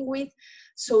training with,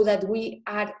 so that we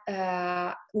are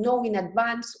know in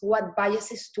advance what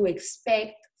biases to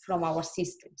expect from our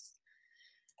systems.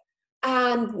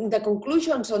 And the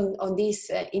conclusions on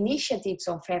these initiatives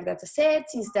on fair data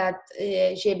sets is that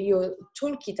GeoView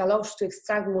toolkit allows to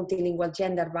extract multilingual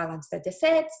gender balanced data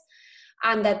sets,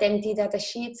 and that empty data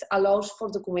sheets allows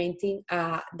for documenting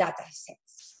data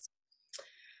sets.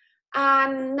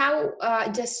 And now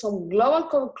just some global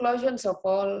conclusions of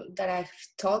all that I've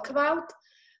talked about.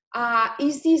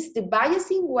 Is this the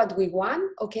biasing what we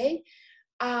want? Okay.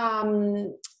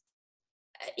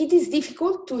 It is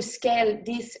difficult to scale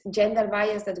this gender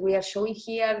bias that we are showing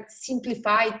here,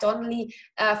 simplify it only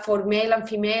for male and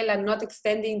female and not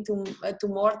extending to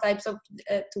more types of,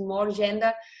 to more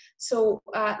gender. So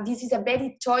this is a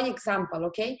very toy example,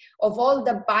 okay, of all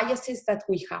the biases that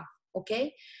we have,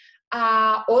 okay.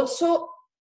 Also,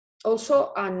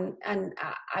 and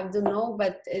I don't know,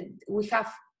 but we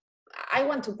have, I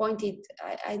want to point it,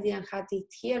 I didn't have it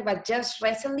here, but just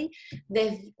recently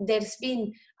there's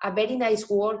been a very nice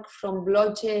work from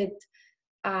Blodgett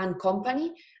and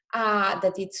company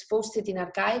that it's posted in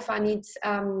archive, and it's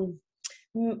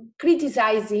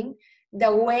criticizing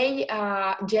the way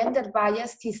gender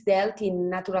bias is dealt in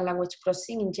natural language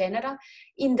processing in general,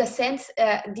 in the sense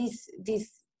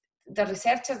the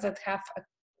researchers that have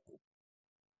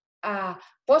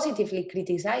positively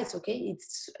criticized, okay,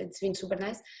 it's been super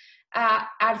nice, are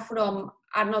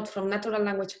not from natural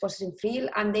language processing field,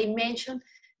 and they mention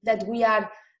that we are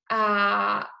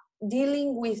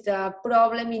dealing with the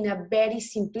problem in a very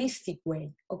simplistic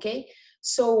way, okay?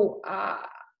 So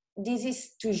this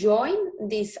is to join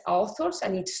these authors,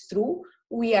 and it's true,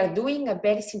 we are doing a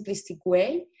very simplistic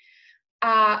way,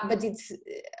 but it's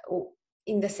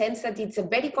in the sense that it's a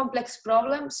very complex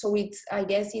problem, so it's, I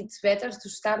guess it's better to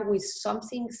start with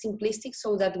something simplistic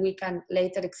so that we can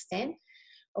later extend.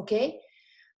 Okay.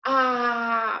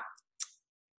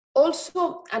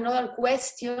 Also, another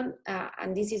question,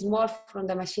 and this is more from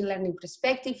the machine learning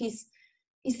perspective, is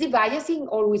is the biasing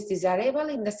always desirable,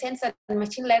 in the sense that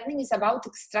machine learning is about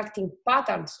extracting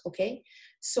patterns, okay?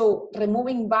 So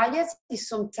removing bias is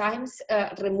sometimes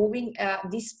removing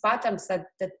these patterns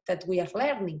that we are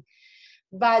learning.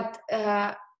 But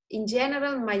in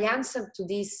general, my answer to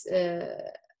this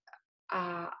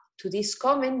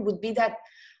comment would be that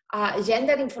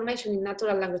gender information in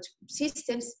natural language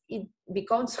systems, it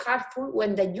becomes harmful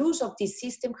when the use of this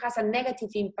system has a negative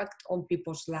impact on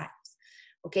people's lives.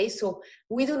 Okay, so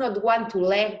we do not want to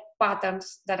learn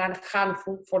patterns that are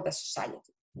harmful for the society.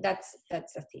 That's the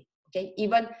thing. Okay,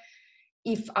 even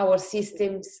if our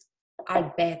systems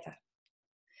are better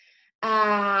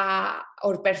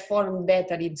or perform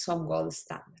better in some gold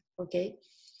standard. Okay,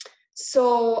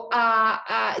 so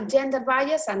gender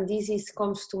bias, and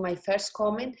comes to my first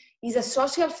comment, is a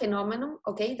social phenomenon.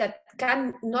 Okay, that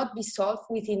cannot be solved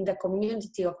within the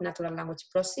community of natural language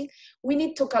processing. We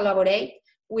need to collaborate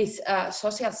with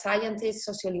social scientists,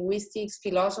 sociolinguistics,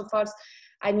 philosophers.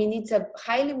 I mean, it's a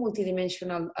highly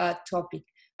multidimensional topic,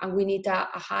 and we need a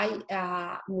high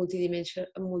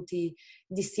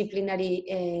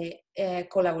multidisciplinary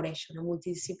collaboration,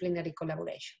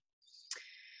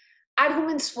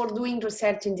 Arguments for doing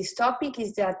research in this topic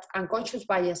is that unconscious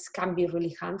bias can be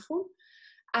really harmful.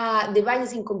 The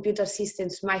bias in computer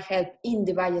systems might help in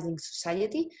the biasing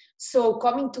society. So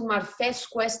coming to my first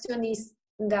question is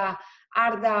that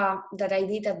I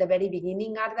did at the very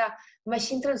beginning, are the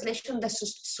machine translation the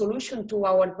solution to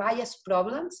our bias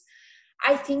problems?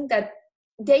 I think that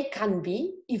they can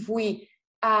be if we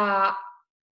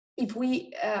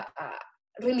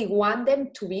really want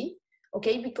them to be,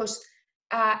 okay? Because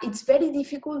it's very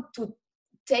difficult to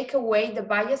take away the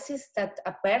biases that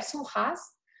a person has,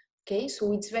 okay?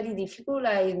 So it's very difficult.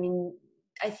 I mean,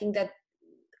 I think that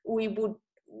we would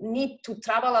need to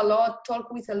travel a lot, talk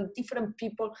with different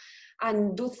people,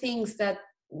 and do things that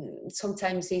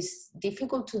sometimes is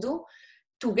difficult to do,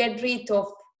 to get rid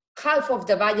of half of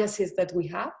the biases that we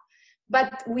have.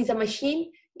 But with a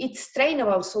machine, it's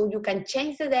trainable, so you can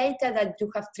change the data that you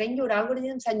have trained your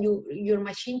algorithms, and your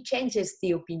machine changes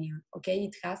the opinion, okay,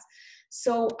 it has.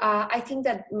 So I think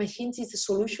that machines is a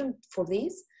solution for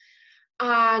this.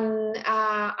 And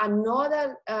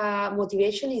another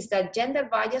motivation is that gender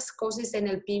bias causes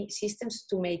NLP systems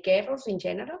to make errors in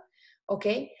general,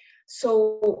 okay?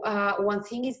 So one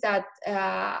thing is that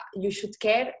you should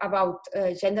care about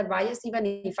gender bias, even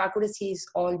if accuracy is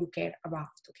all you care about,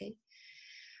 okay?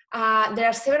 There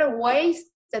are several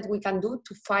ways that we can do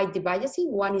to fight the biasing.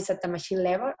 One is at the machine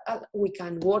level. We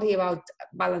can worry about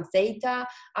balanced data,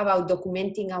 about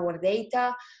documenting our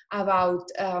data, about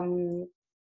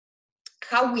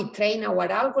how we train our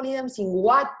algorithms, in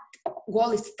what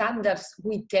gold standards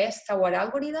we test our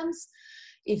algorithms,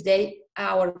 if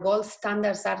our gold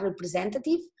standards are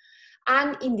representative.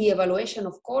 And in the evaluation,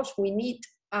 of course, we need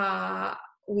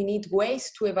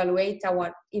ways to evaluate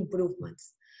our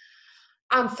improvements.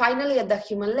 And finally, at the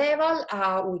human level,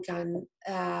 we can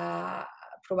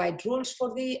provide rules for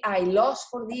laws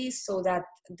for this, so that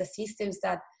the systems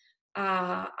that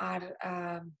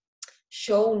are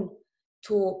shown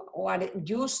to or are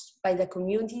used by the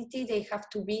community, they have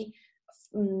to be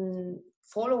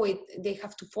they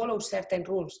have to follow certain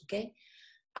rules, okay?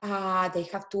 They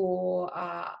have to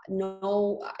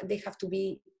they have to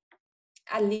be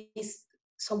at least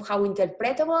somehow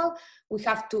interpretable.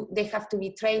 They have to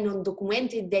be trained on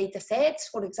documented data sets,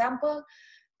 for example,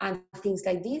 and things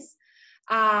like this.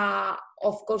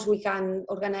 Of course, we can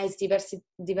organize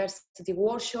diversity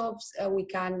workshops. We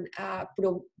can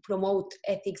promote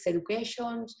ethics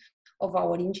education of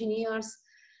our engineers,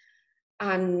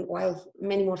 and well,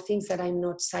 many more things that I'm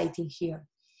not citing here.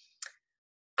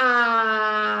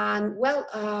 And well,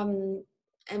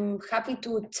 I'm happy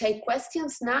to take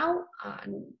questions now.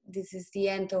 This is the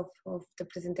end of the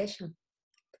presentation.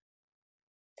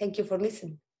 Thank you for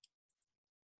listening.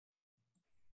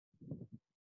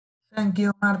 Thank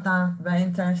you, Marta. Very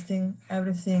interesting,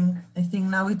 everything. I think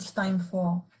now it's time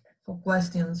for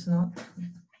questions, no?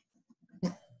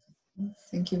 Yeah.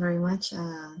 Thank you very much,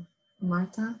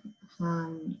 Marta.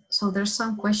 So there's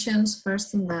some questions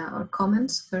first or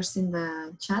comments first in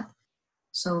the chat.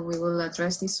 So we will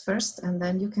address this first, and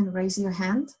then you can raise your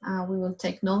hand. We will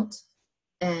take note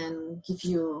and give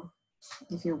you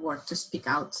a word to speak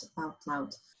out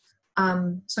loud.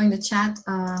 So in the chat,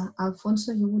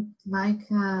 Alfonso, you would like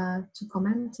to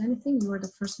comment anything? You were the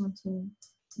first one to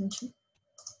mention.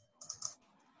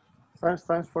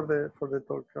 Thanks for the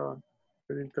talk.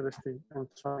 Very interesting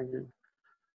and challenging.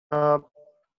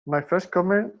 My first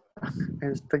comment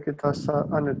is, take it as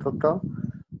anecdotal,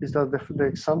 is that the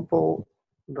example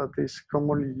that is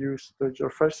commonly used, your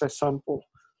first example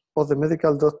or the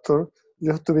medical doctor,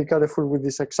 you have to be careful with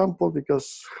this example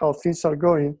because how things are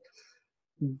going,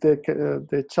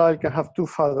 the child can have two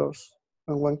fathers,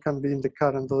 and one can be in the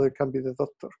car and the other can be the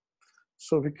doctor.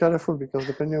 So be careful because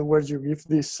depending on where you give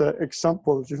this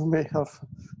example, you may have,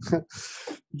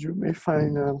 you may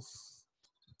find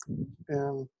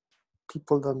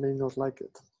people that may not like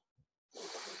it.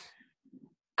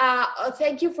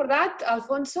 Thank you for that,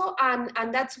 Alfonso.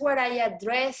 And that's what I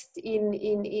addressed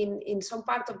in some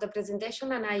part of the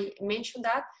presentation, and I mentioned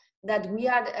that we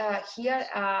are here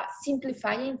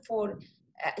simplifying for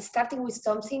starting with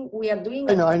something we are doing.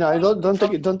 I know. Don't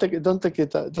take it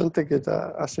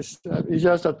as it's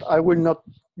just that I will not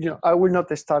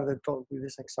start the talk with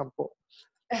this example.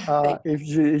 If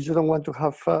you don't want to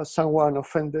have someone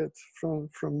offended from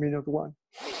minute one.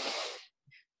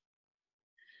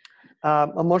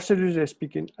 More seriously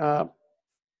speaking, I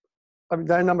mean,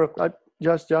 there are a number of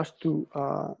just two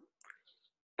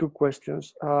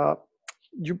questions.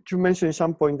 You mentioned at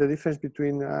some point the difference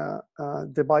between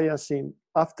the biasing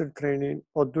after training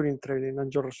or during training,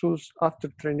 and your results after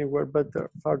training were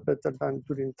far better than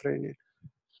during training.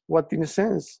 What, in a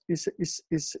sense, is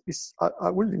I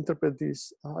will interpret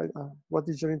this. What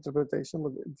is your interpretation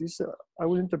of this? I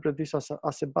will interpret this as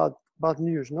a bad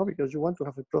news, no? Because you want to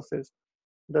have a process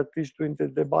that is doing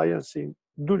the biasing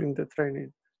during the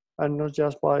training, and not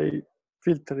just by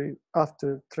filtering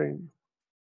after training.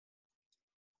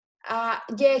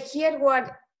 Yeah, here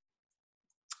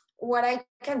what I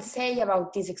can say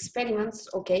about these experiments,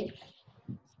 okay,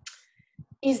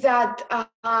 is that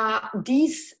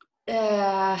this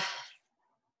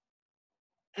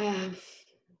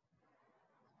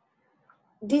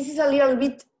is a little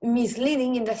bit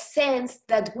misleading in the sense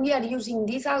that we are using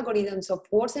these algorithms of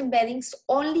words embeddings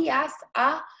only as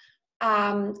a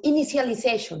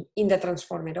initialization in the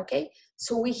transformer, okay?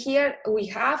 So we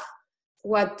have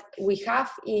what we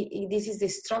have, this is the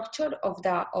structure of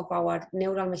our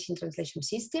neural machine translation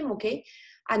system, okay?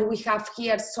 And we have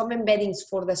here some embeddings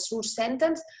for the source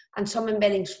sentence and some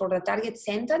embeddings for the target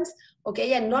sentence,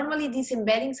 okay? And normally these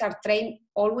embeddings are trained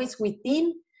always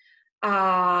within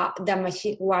the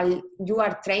machine while you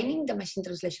are training the machine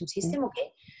translation system,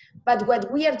 okay? But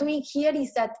what we are doing here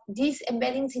is that these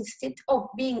embeddings, instead of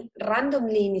being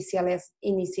randomly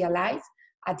initialized,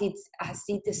 as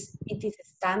it is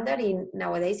standard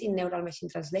nowadays in neural machine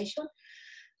translation,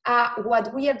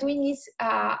 what we are doing is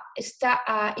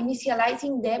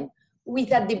initializing them with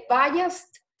the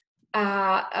biased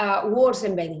words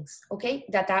embeddings, okay,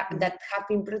 that have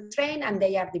been pre-trained and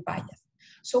they are the biased.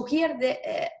 So here,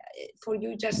 for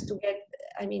you just to get,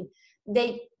 I mean,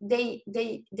 they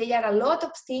are a lot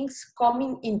of things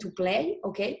coming into play,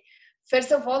 okay.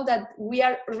 First of all, that we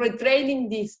are retraining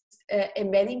these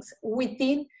embeddings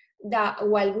within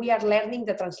while we are learning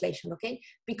the translation, okay?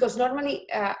 Because normally,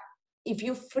 if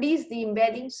you freeze the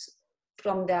embeddings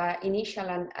from the initial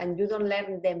and you don't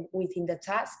learn them within the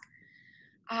task,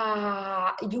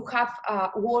 you have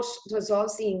worse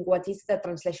results in what is the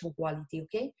translation quality,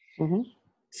 okay? Mm-hmm.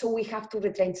 So we have to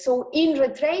retrain. So in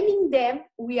retraining them,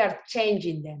 we are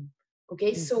changing them,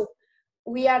 okay? Mm-hmm. So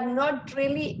we are not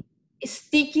really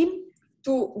sticking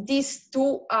to these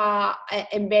two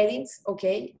embeddings,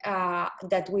 okay,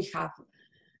 that we have.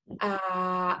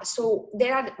 So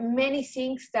there are many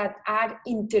things that are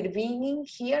intervening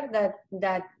here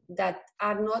that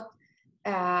are not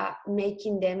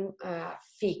making them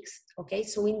fixed, okay?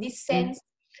 So in this sense,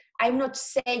 I'm not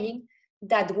saying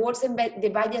that words embed the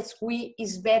bias we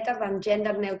is better than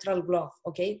gender neutral glove,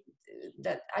 okay?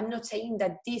 That I'm not saying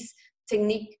that this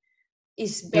technique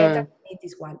is better than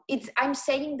this one. I'm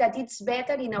saying that it's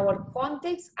better in our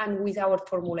context and with our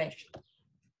formulation.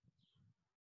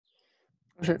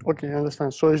 Okay, I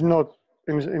understand. So it's not,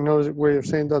 in another way of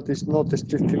saying that, it's not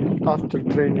strictly after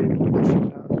training.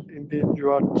 Indeed,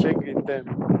 you are checking them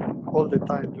all the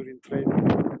time during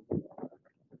training.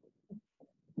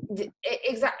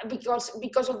 Exactly,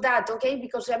 because of that, okay?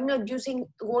 Because I'm not using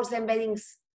words embeddings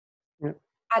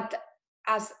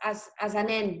as an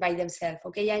end by themselves,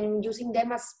 okay? I'm using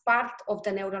them as part of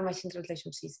the neural machine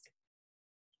translation system.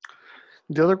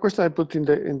 The other question I put in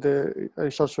the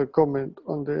is also a comment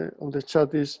on the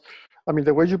chat is, I mean,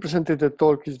 the way you presented the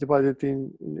talk is divided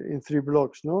in three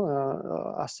blocks,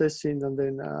 no? Assessing, and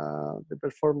then the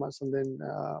performance, and then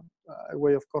a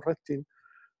way of correcting.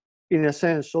 In a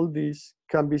sense, all these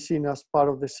can be seen as part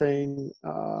of the same,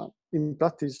 in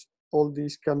practice, all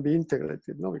these can be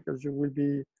integrated, no? Because you will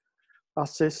be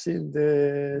assessing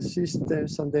the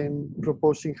systems and then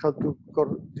proposing how to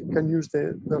can use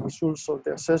the results of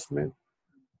the assessment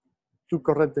to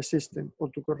correct the system or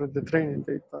to correct the training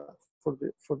data for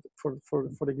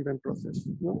the given process.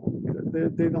 No,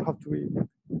 they don't have to be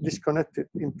disconnected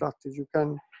in practice. You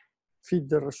can feed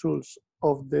the results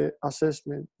of the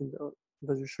assessment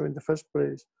that you show in the first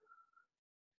place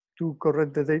to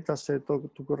correct the data set or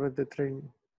to correct the training.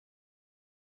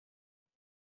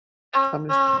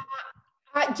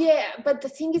 Yeah, but the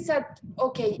thing is that,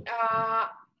 okay,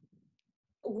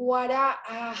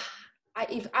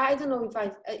 if I don't know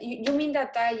if you mean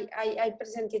that I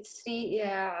presented three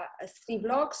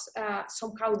blocks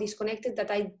somehow disconnected,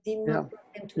 that I did not put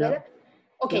them together.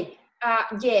 Yeah. Okay.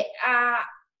 Yeah.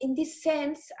 In this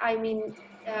sense, I mean,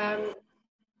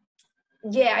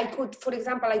 yeah, I could, for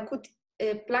example, I could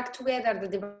plug together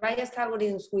the biased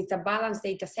algorithms with the balanced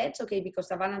data sets. Okay, because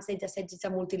the balanced data set is a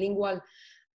multilingual.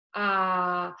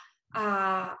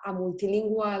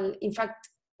 In fact,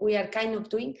 we are kind of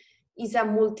doing is a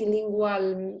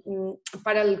multilingual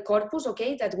parallel corpus,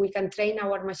 okay, that we can train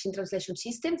our machine translation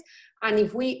systems. And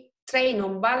if we train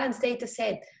on balanced data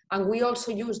set and we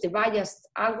also use the biased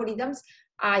algorithms,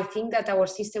 I think that our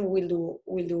system will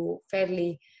do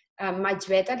fairly much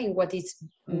better in what is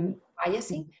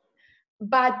biasing.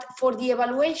 But for the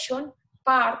evaluation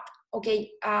part,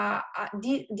 okay,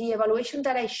 the evaluation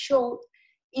that I showed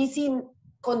is in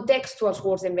contextual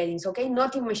words embeddings, okay,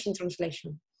 not in machine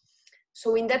translation.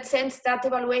 So in that sense, that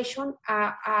evaluation,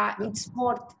 it's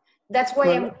more, that's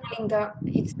why I'm calling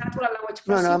it's natural language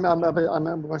processing. No, I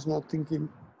was not thinking,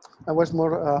 I was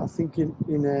more thinking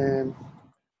in a,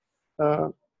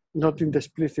 not in the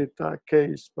explicit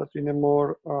case, but in a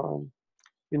more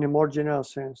general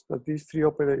sense, that these three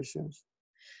operations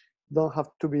don't have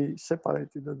to be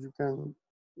separated, that you can,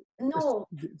 no,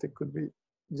 they could be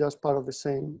just part of the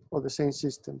same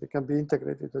system. They can be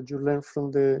integrated, that you learn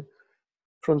from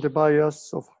the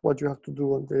bias of what you have to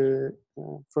do on the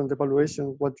from the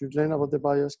evaluation. What you learn about the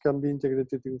bias can be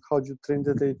integrated in how you train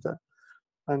the data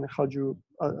and how you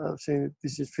say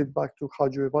this is feedback to how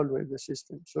you evaluate the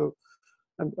system. So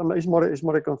it's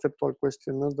more a conceptual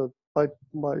question, not that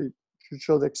by you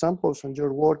show the examples and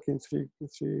your work in three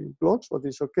blocks, what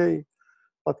is okay,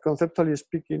 but conceptually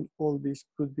speaking, all these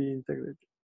could be integrated.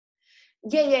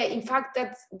 Yeah. In fact,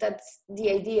 that's the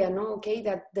idea, no? Okay,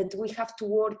 that we have to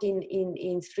work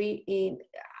in three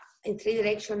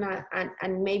directions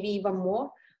and maybe even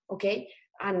more. Okay,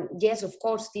 and yes, of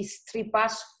course, these three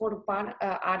parts, four parts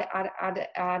are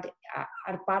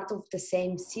part of the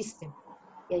same system.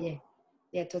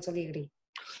 Yeah, totally agree.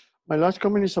 My last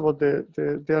comment is about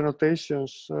the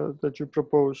annotations that you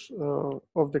propose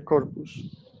of the corpus.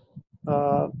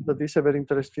 That is a very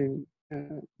interesting.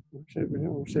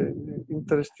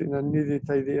 Interesting and needed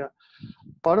idea.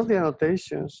 Part of the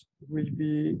annotations will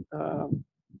be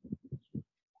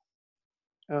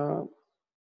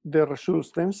the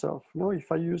results themselves. No,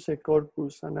 if I use a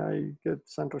corpus and I get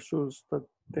some results that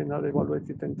then are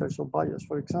evaluated in terms of bias,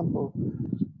 for example,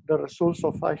 the results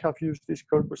of I have used this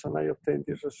corpus and I obtained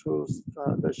these results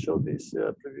that show this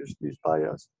produce this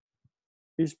bias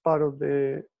is part of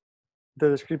the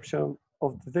description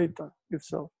of the data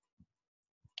itself.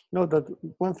 No, that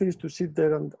one thing is to sit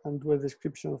there and do a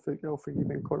description of a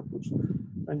given corpus,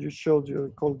 and you showed,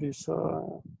 you call this, I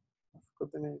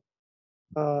forgot the name.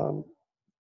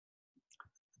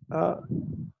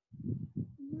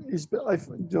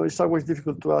 It's always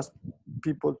difficult to ask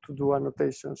people to do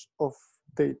annotations of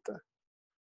data.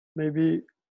 Maybe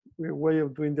a way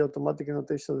of doing the automatic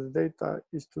annotation of the data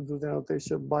is to do the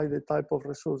annotation by the type of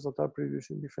results that are produced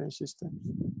in different systems.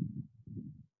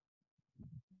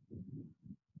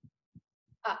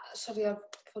 Sorry,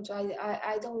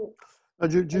 I don't.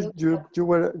 You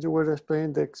were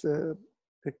explaining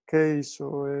a case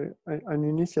or an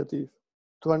initiative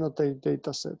to annotate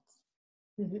data sets.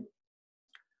 Mm-hmm.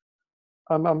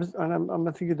 I'm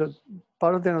thinking that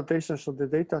part of the annotations of the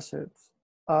data sets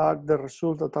are the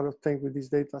results that are obtained with this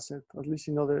data set. At least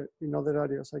in other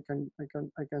areas, I can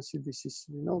see this is,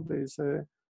 there is a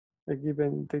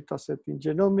given data set in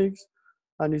genomics.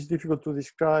 And it's difficult to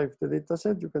describe the data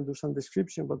set. You can do some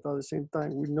description, but at the same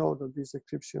time, we know that these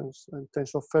descriptions in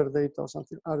terms of fair data or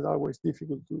something are always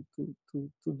difficult to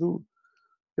do,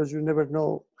 because you never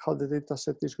know how the data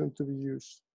set is going to be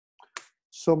used.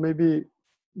 So maybe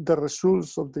the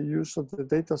results of the use of the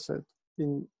data set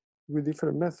with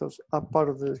different methods are part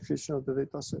of the description of the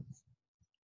data set.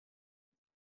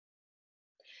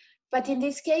 But in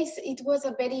this case, it was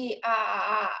a very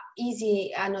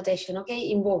easy annotation, okay,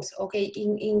 in both, okay.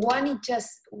 In one, it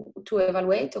just to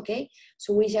evaluate, okay.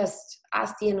 So we just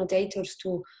asked the annotators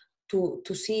to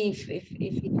see if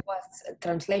it was a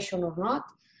translation or not,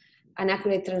 an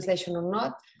accurate translation or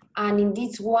not. And in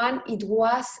this one, it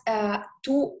was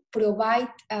to provide.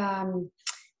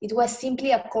 It was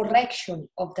simply a correction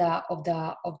of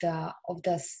the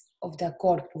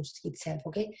corpus itself.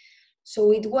 Okay,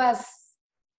 so it was.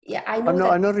 Yeah, I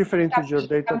know. I'm not referring to your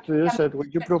data to the set.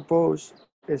 What you propose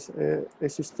is a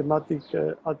systematic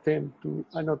attempt to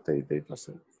annotate data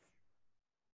sets.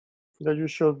 That you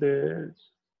showed the.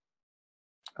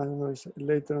 I don't know. It's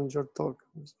later on your talk.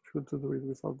 It's good to do it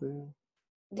without the.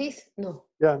 This no.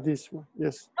 Yeah, this one.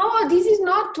 Yes. No, this is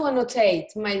not to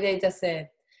annotate my data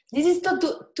set. This is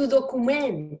to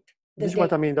document. This is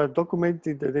what I mean. That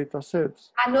documenting the data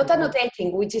sets. And not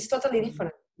annotating, which is totally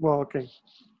different. Well, okay,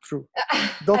 true.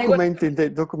 Documenting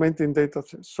data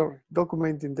set. Sorry,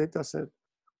 documenting data set.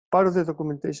 Part of the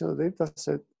documentation of the data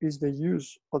set is the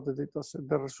use of the data set,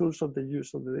 the results of the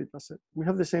use of the data set. We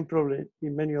have the same problem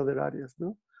in many other areas.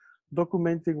 No,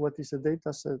 documenting what is a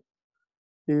data set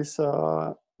is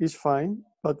fine,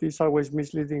 but it's always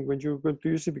misleading when you're going to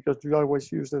use it because you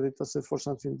always use the data set for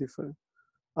something different.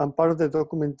 And part of the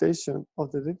documentation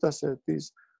of the data set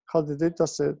is how the data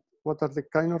set, what are the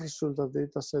kind of results that the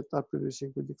data set are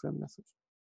producing with different methods.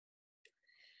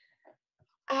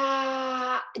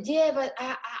 Yeah, but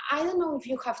I don't know if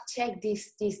you have checked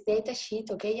this data sheet,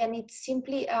 okay? And it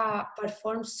simply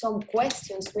performs some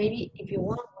questions. Maybe if you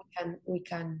want, we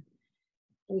can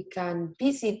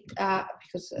visit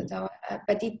because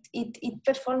but it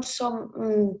performs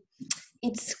some.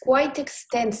 It's quite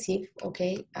extensive,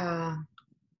 okay?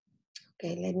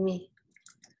 Okay, let me.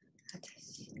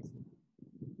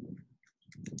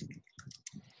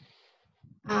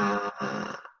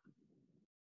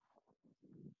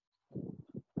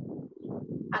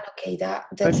 And okay,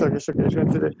 It's okay. It's going to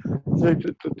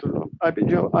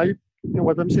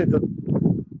what I'm saying that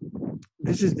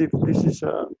this is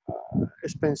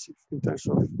expensive in terms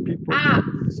of people.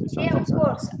 Yeah, of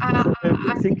course.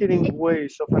 Thinking in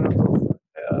ways of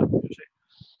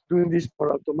doing this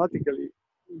more automatically,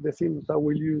 the thing that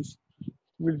we'll use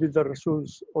will be the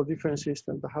results of different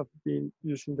systems that have been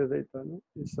using the data. No?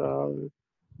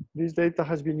 This data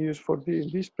has been used for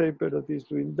this paper that is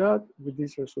doing that with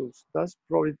these results. That's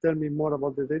probably tell me more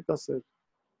about the data set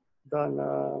than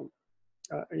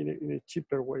in a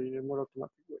cheaper way, in a more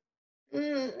automatic way.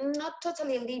 Not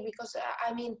totally agree because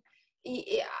I mean,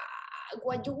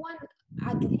 what you want,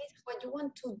 at least what you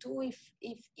want to do if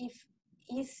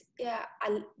is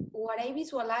what I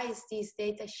visualize this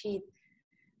data sheet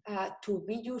to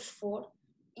be used for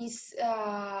is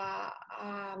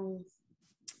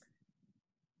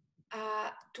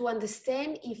to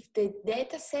understand if the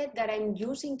data set that I'm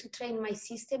using to train my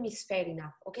system is fair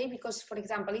enough, okay? Because, for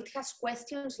example, it has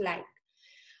questions like,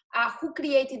 who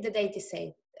created the data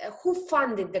set? Who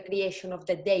funded the creation of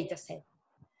the data set?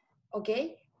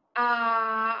 Okay?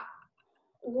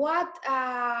 What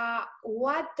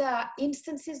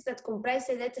instances that comprise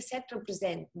the data set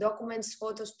represent? Documents,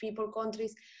 photos, people,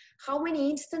 countries. How many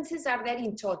instances are there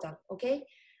in total? Okay?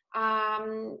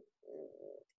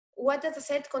 What data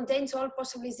set contains all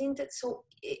possible instances? So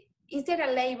is there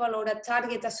a label or a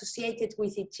target associated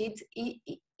with each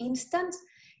instance?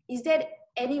 Is there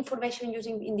any information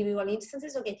using individual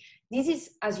instances? Okay, this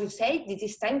is, as you say, this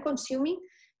is time consuming.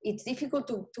 It's difficult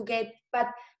to get,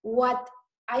 but what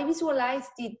I visualize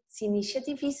this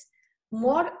initiative is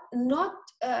more not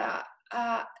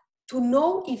to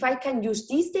know if I can use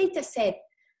this data set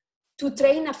to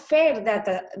train a fair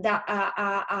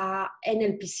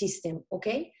NLP system,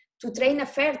 okay? To train a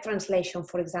fair translation,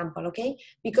 for example, okay?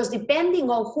 Because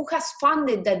depending on who has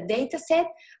funded that data set,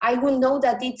 I will know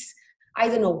that it's, I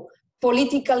don't know,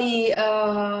 politically...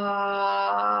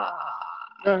 No,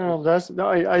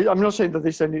 I'm not saying that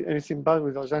there's anything bad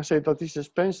with us. I'm saying that it's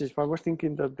expensive. I was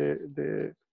thinking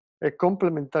that a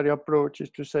complementary approach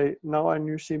is to say, now I'm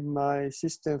using my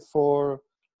system for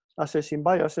assessing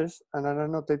biases, and I'm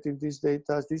annotating this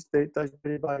data. This data is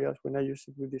very biased when I use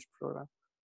it with this program.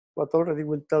 But already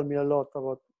will tell me a lot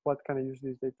about what can I use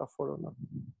this data for or not.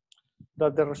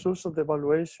 That the results of the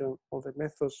evaluation of the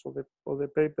methods of the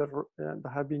paper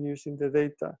that have been using the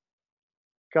data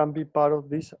can be part of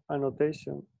this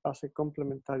annotation as a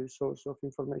complementary source of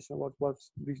information about what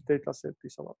this data set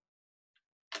is about.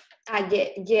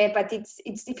 Yeah, but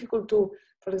it's difficult to,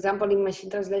 for example, in machine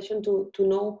translation, to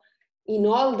know in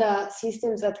all the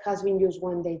systems that has been used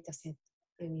one data set.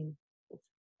 I mean,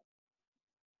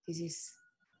 this is...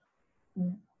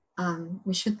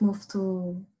 we should move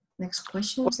to next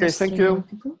question. Okay, thank you.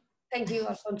 Thank you,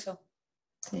 Alfonso.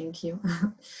 Thank you.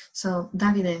 So,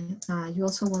 Davide, you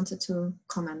also wanted to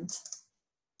comment.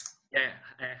 Yeah,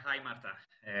 hi, Marta.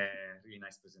 Really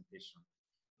nice presentation.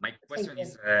 My question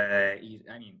is, I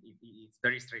mean, it's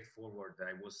very straightforward.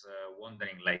 I was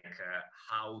wondering, like,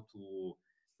 how to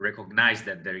recognize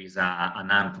that there is an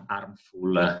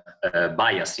harmful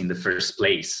bias in the first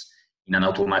place in an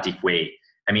automatic way.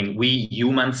 I mean, we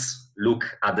humans look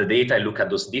at the data, look at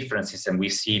those differences, and we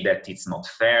see that it's not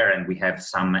fair, and we have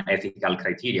some ethical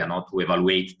criteria not to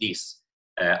evaluate this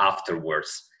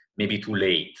afterwards, maybe too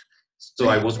late. So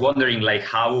I was wondering, like,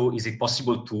 how is it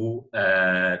possible to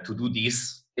do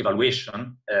this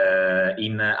evaluation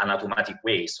in an automatic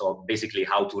way? So basically,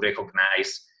 how to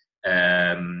recognize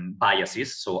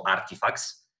biases, so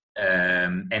artifacts,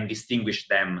 and distinguish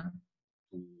them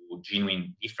to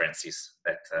genuine differences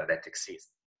that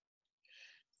exist.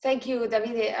 Thank you,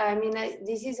 David. I mean,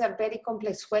 this is a very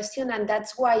complex question, and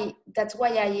that's why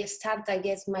I start, I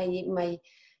guess, my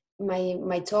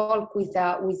talk with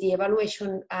the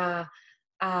evaluation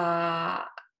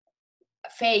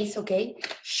phase, okay,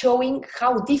 showing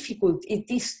how difficult it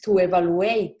is to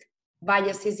evaluate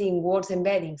biases in words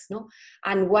embeddings, no?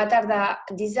 And what are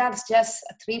these are just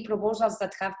 3 proposals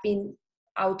that have been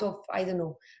out of, I don't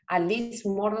know, at least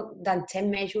more than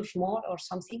 10 measures more or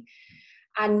something.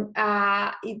 And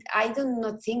I do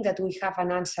not think that we have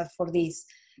an answer for this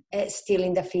still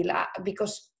in the field,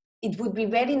 because it would be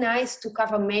very nice to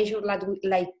have a measure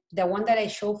like the one that I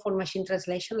show for machine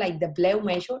translation, like the BLEU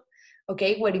measure,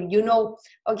 okay, where you know,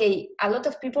 okay, a lot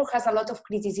of people has a lot of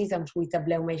criticisms with the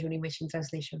BLEU measure in machine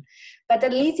translation, but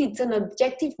at least it's an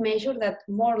objective measure that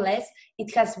more or less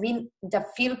it has been the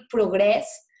field progress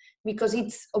because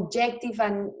it's objective,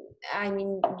 and I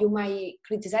mean, you might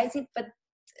criticize it, but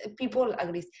people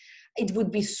agree. It would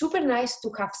be super nice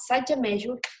to have such a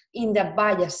measure in the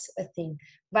bias thing,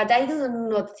 but I do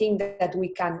not think that we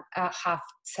can have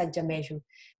such a measure,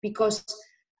 because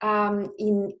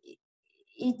in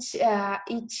each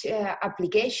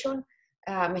application,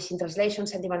 machine translation,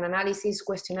 sentiment analysis,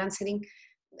 question answering,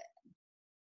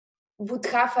 would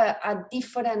have a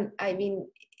different, I mean,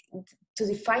 to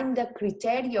define the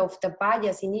criteria of the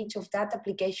bias in each of that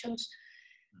applications,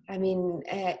 I mean,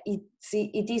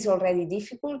 it is already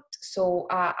difficult. So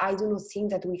I do not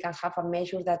think that we can have a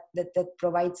measure that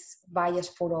provides bias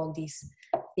for all these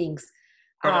things.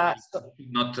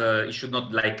 It should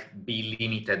not like be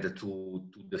limited to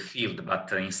the field,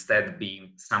 but instead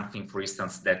being something, for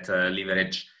instance, that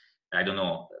leverage, I don't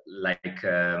know, like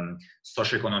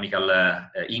socio-economical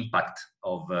impact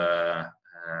of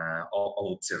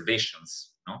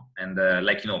observations, no? And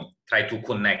like, you know, try to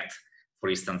connect, for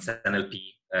instance,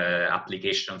 NLP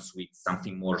applications with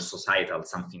something more societal,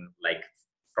 something like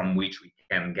from which we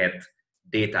can get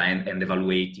data and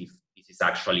evaluate if this is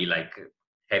actually like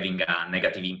having a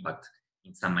negative impact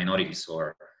in some minorities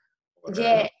or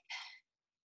yeah.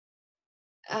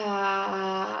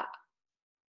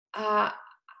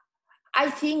 I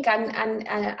think,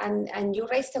 and you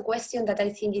raised a question that I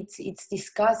think it's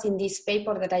discussed in this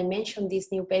paper that I mentioned,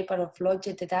 this new paper of Lodge,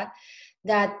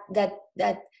 that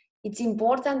it's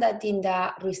important that in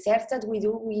the research that we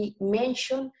do, we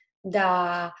mention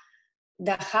the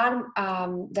harm,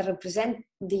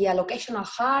 the allocational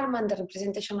harm and the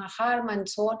representational harm and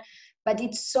so on, but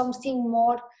it's something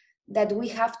more that we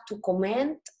have to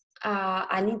comment,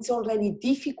 and it's already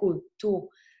difficult to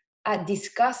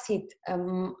discuss it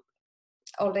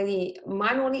already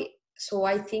manually. So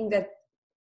I think that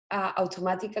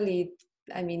automatically,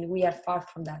 I mean, we are far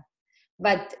from that.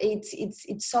 But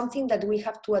it's something that we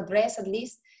have to address, at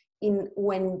least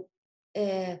when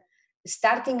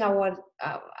starting our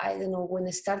I don't know,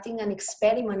 when starting an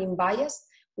experiment in bias,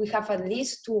 we have at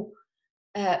least to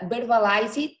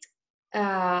verbalize it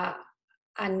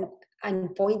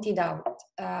and point it out.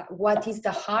 What is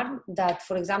the harm that,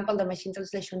 for example, the machine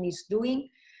translation is doing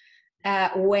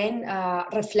when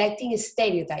reflecting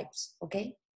stereotypes?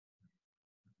 Okay.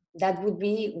 That would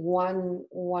be one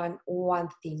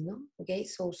thing, no? Okay,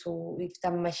 so if the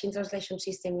machine translation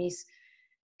system is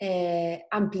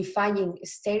amplifying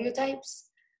stereotypes,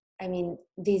 I mean,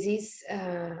 this is,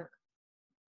 I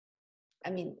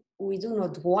mean, we do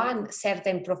not want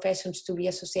certain professions to be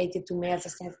associated to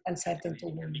males and certain to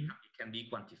women. It can be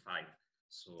quantified.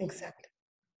 So exactly.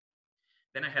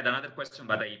 Then I had another question,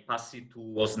 but I pass it to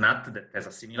Osnat that has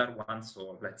a similar one.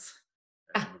 So let's.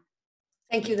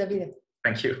 Thank you, David.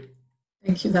 Thank you.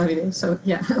 Thank you, David. So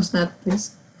yeah, Osnat,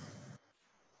 please.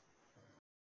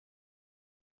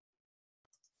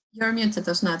 You're muted,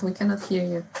 Osnat. We cannot hear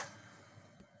you.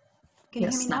 Can you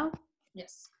hear me now?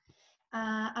 Yes.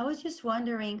 I was just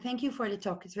wondering, thank you for the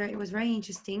talk. It was very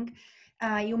interesting.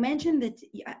 You mentioned that,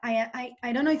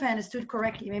 I don't know if I understood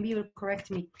correctly, maybe you'll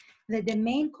correct me, that the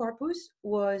main corpus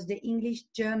was the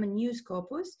English-German news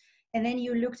corpus, and then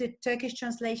you looked at Turkish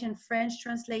translation, French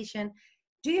translation.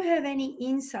 Do you have any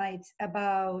insights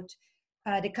about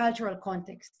the cultural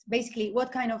context? Basically,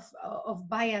 what kind of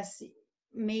bias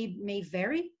may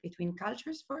vary between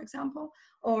cultures, for example,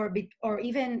 or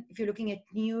even if you're looking at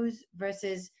news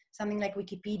versus something like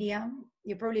Wikipedia,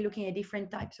 you're probably looking at different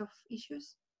types of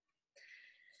issues.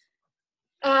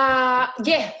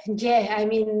 Yeah. I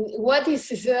mean, what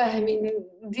is? I mean,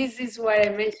 this is where I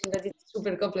mentioned that it's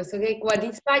super complex. Okay, what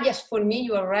is bias for me?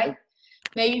 You are right.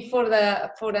 Maybe for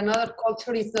another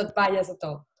culture, it's not bias at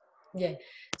all. Yeah.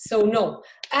 So no.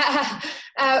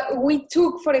 We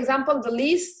took, for example, the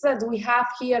list that we have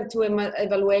here to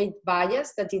evaluate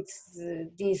bias. That it's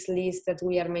this list that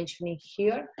we are mentioning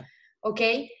here.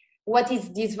 Okay. What is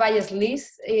this bias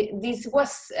list? This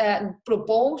was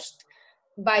proposed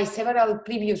by several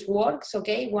previous works.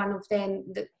 Okay, one of them,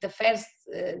 the first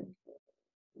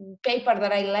paper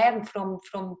that I learned from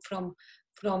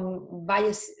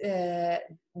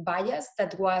bias,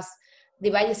 that was the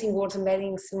bias in words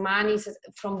embeddings. Man is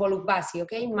from Bolukbasi.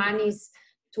 Okay, man is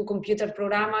to computer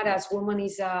programmer as woman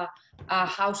is a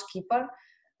housekeeper.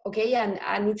 Okay,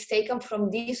 and it's taken from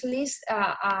this list,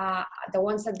 the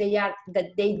ones that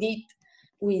they did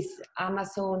with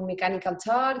Amazon Mechanical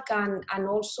Turk, and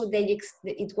also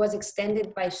it was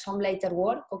extended by some later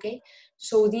work. Okay,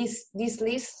 so these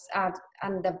lists are,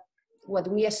 and what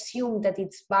we assume that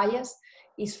it's biased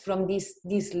is from this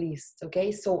list.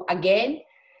 Okay, so again,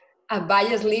 a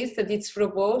bias list that it's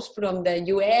proposed from the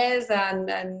US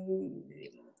and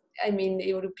I mean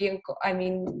European, I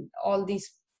mean all these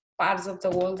parts of the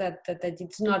world that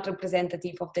it's not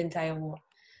representative of the entire world.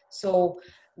 So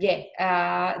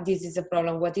yeah, this is a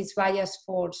problem. What is biased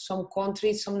for some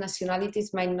countries, some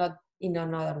nationalities might not in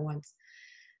another ones.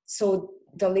 So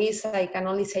the list, I can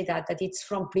only say that it's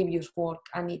from previous work,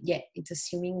 and it's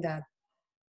assuming that.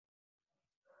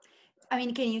 I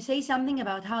mean, can you say something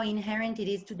about how inherent it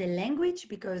is to the language?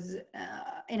 Because,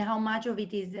 and how much of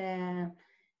it is,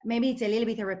 maybe it's a little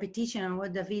bit a repetition on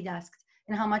what David asked,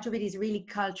 and how much of it is really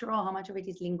cultural, how much of it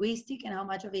is linguistic, and how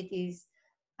much of it is,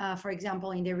 for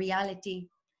example, in the reality.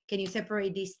 Can you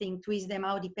separate these things, twist them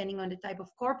out depending on the type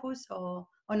of corpus, or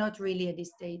not really at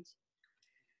this stage?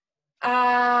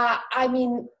 I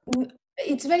mean,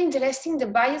 it's very interesting, the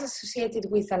bias associated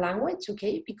with the language,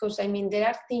 okay? Because, I mean, there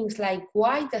are things like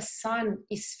why the sun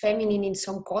is feminine in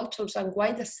some cultures and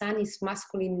why the sun is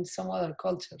masculine in some other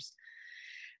cultures.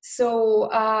 So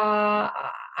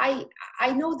I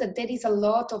know that there is a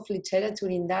lot of literature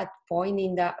in that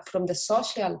point from the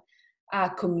social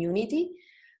community.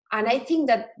 And I think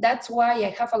that's why I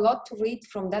have a lot to read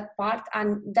from that part.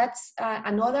 And that's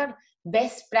another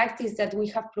best practice that we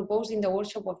have proposed in the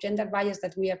workshop of gender bias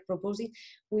that we are proposing.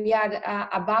 We are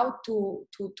about to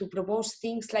propose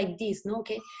things like this. No?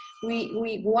 Okay,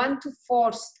 we want to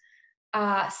force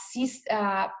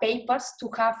papers to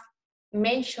have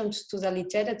mentions to the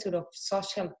literature of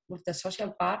the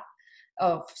social part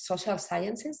of social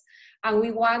sciences, and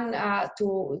we want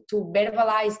to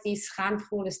verbalize these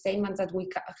handful of statements that we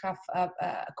have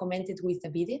commented with the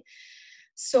video.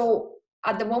 So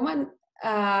at the moment,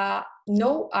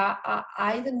 no,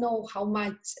 I don't know how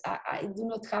much. I do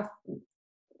not have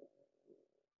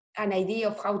an idea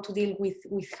of how to deal with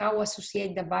how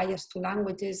associate the bias to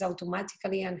languages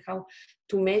automatically and how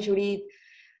to measure it.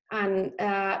 And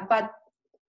but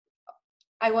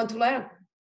I want to learn.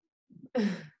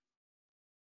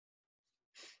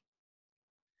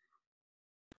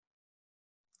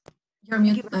 You're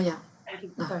mute. Oh, yeah. Thank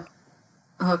you. Sorry.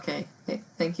 Okay.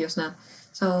 Thank you, Osnan.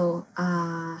 So,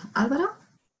 Alvaro,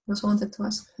 just wanted to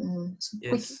ask.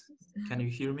 Yes. Can you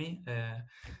hear me?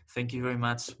 Thank you very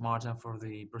much, Marta, for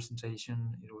the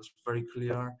presentation. It was very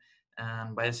clear,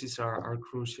 and biases are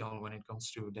crucial when it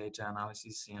comes to data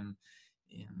analysis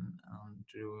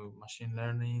to machine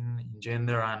learning, in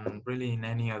gender, and really in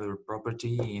any other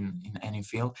property in any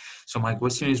field. So my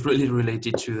question is really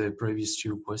related to the previous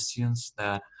two questions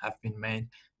that have been made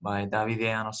by Davide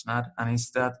and Osnat, and is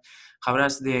that how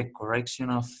does the correction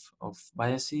of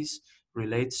biases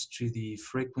relates to the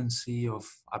frequency of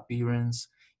appearance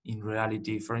in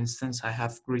reality? For instance, I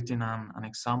have written an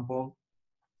example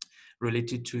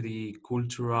related to the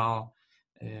cultural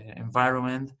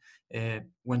environment.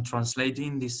 When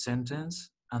translating this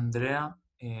sentence, Andrea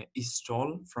is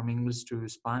tall, from English to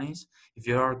Spanish. If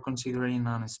you are considering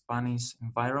a Spanish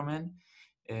environment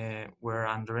where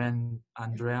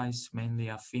Andrea is mainly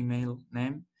a female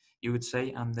name, you would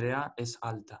say Andrea es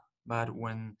alta. But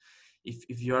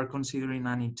if you are considering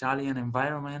an Italian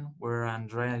environment where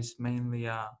Andrea is mainly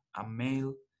a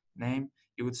male name,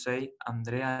 you would say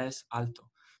Andrea es alto.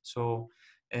 So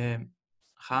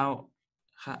how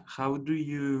how do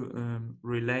you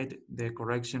relate the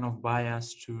correction of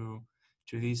bias to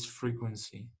this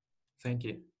frequency? Thank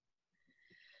you.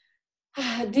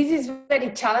 This is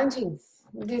very challenging.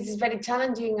 This is very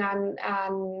challenging, and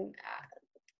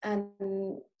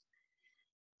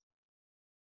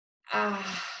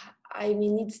I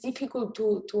mean, it's difficult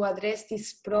to address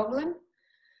this problem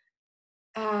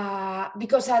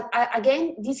because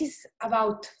again, this is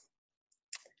about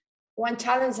one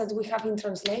challenge that we have in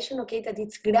translation, okay, that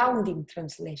it's grounding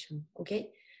translation, okay?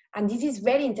 And this is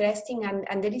very interesting,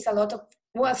 and there is a lot of,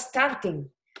 well, starting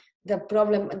the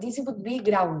problem, this would be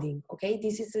grounding, okay?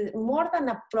 This is more than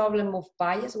a problem of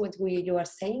bias, what you are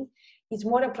saying, it's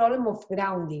more a problem of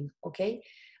grounding, okay?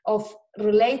 Of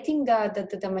relating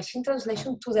the machine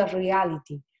translation to the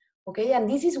reality, okay? And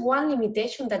this is one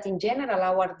limitation that in general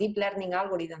our deep learning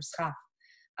algorithms have.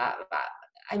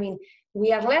 I mean,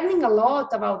 we are learning a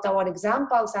lot about our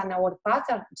examples and our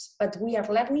patterns, but we are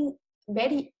learning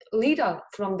very little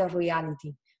from the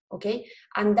reality, okay?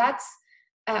 And that's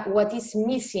what is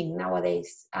missing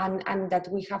nowadays, and that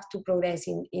we have to progress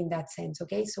in that sense,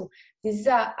 okay? So this is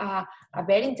a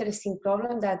very interesting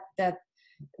problem that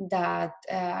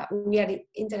we are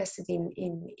interested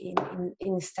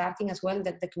in starting as well,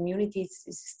 that the community is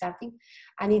starting,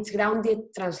 and it's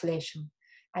grounded translation,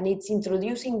 and it's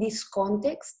introducing this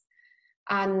context.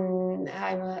 And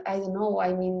I don't know,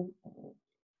 I mean,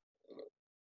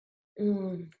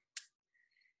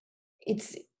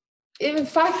 it's, in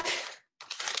fact,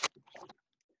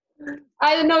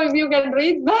 I don't know if you can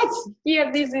read, but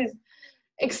here this is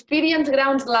experience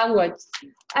ground language.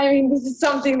 I mean, this is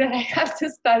something that I have to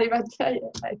study, but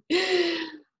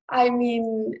I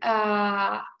mean,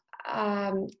 I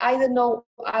don't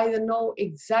know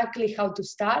exactly how to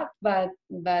start, but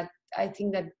I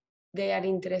think that they are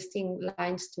interesting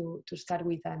lines to start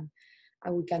with, and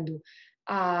we can do.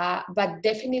 But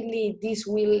definitely this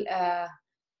will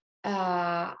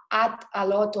add a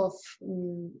lot of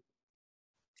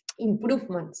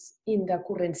improvements in the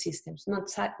current systems, not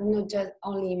just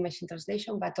only in machine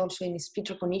translation, but also in speech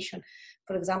recognition.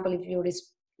 For example, if you're,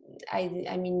 I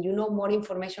mean, you know more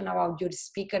information about your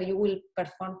speaker, you will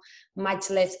perform much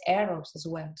less errors as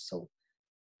well. So,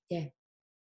 yeah.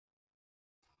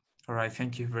 All right,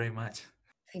 thank you very much.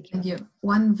 Thank you. Thank you.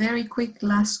 One very quick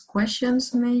last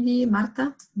questions, maybe,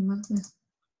 Marta? Marta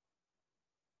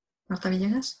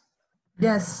Villegas?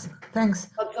 Yes, thanks.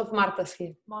 Lots of Martas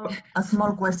here. A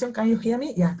small question, can you hear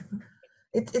me? Yeah.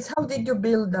 It's how did you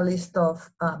build the list of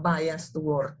biased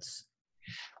words?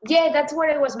 Yeah, that's what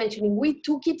I was mentioning. We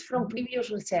took it from previous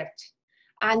research.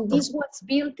 And this was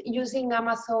built using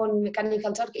Amazon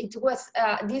Mechanical Turk. It was,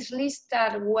 these lists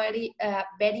are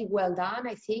very well done,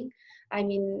 I think. I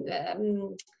mean,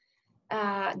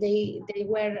 they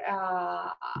were,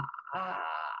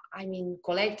 I mean,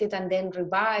 collected and then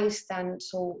revised. And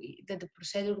so the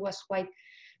procedure was quite,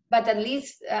 but at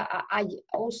least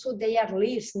also they are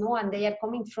lists, no? And they are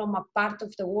coming from a part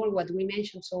of the world, what we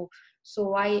mentioned.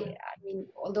 So I mean,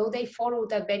 although they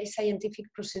followed a very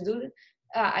scientific procedure,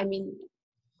 I mean,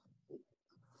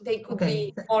 they could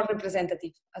be more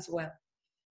representative as well.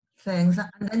 Thanks.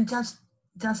 And then just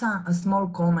a small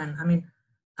comment. I mean,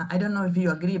 I don't know if you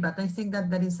agree, but I think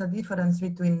that there is a difference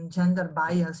between gender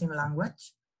bias in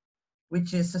language,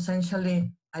 which is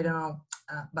essentially, I don't know,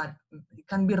 but it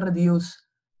can be reduced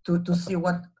to see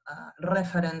what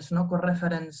reference, no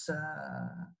co-reference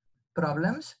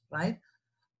problems, right?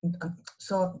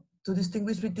 So to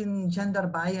distinguish between gender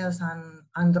bias and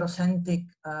androcentric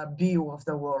view of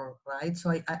the world, right?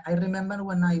 So I remember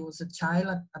when I was a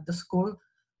child at the school,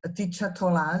 a teacher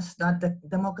told us that the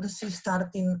democracy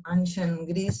started in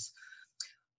ancient Greece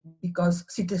because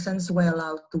citizens were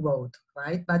allowed to vote,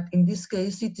 right? But in this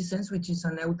case, citizens, which is a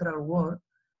neutral word,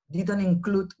 didn't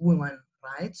include women,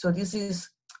 right? So this is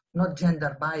not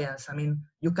gender bias. I mean,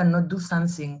 you cannot do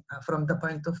something from the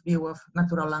point of view of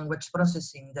natural language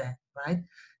processing there, right?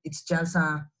 It's just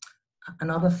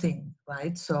another thing,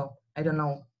 right? So I don't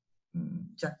know,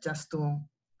 just to,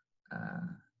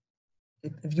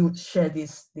 if you share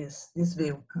this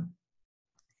view.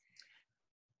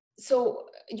 So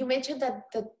you mentioned that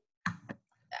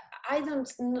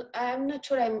I'm not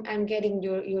sure I'm getting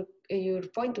your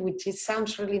point, which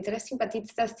sounds really interesting, but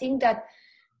it's the thing that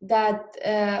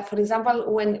for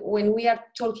example, when we are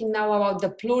talking now about the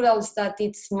plurals, that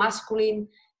it's masculine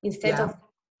instead of.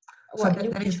 So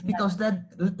there is, because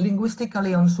that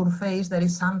linguistically on surface there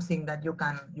is something that you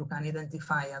can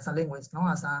identify as a linguist, no,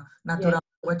 as a natural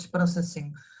language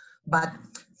processing, but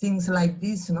things like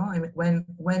this, no, I mean,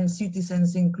 when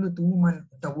citizens include women,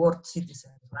 the word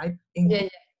citizen, right?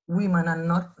 Women are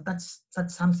not. That's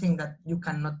something that you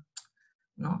cannot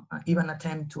no, even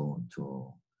attempt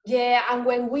to. Yeah, and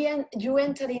when you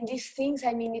enter in these things,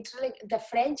 I mean, it's really, the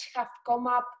French have come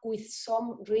up with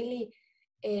some really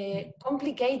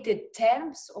complicated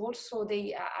terms. Also,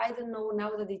 I don't know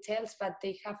now the details, but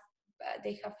they have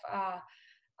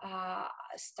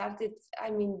started. I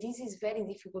mean, this is very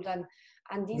difficult,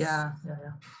 and this. Yeah.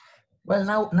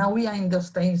 Well, now we are in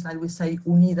those times that we say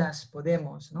 "Unidas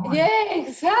Podemos," no? Yeah,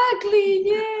 exactly.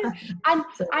 Yeah, and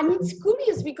it's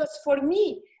curious because for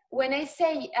me, when I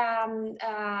say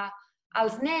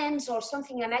als nens or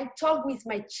something, and I talk with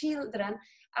my children,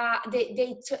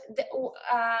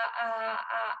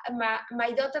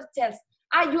 my daughter tells,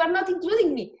 you are not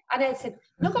including me. And I said,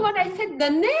 no, come on, I said the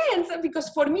nens, because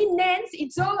for me, nens,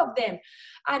 it's all of them.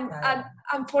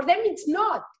 And for them, it's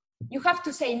not. You have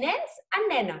to say nens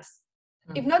and nenas.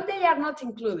 If not, they are not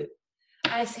included.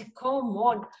 And I said, come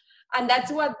on. And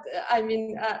that's what, I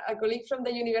mean, a colleague from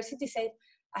the university said,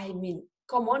 I mean,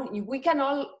 come on, we can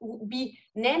all be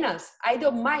nenas. I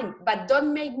don't mind, but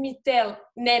don't make me tell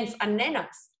nens and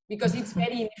nenas, because it's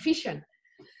very inefficient.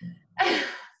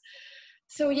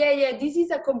 So yeah, this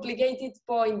is a complicated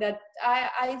point that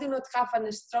I do not have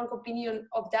a strong opinion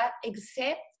of that,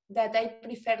 except that I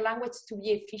prefer language to be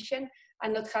efficient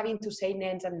and not having to say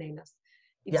nens and nenas.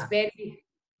 It's very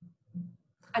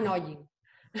annoying.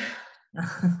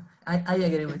 I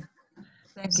agree with.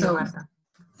 Thank you, Marta.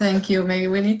 Thank you. Maybe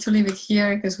we need to leave it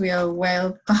here because we are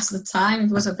well past the time.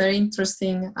 It was a very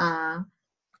interesting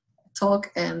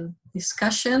talk and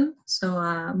discussion. So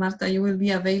Marta, you will be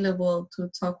available to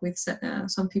talk with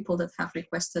some people that have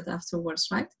requested afterwards,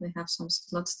 right? They have some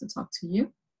slots to talk to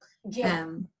you. Yeah.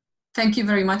 Thank you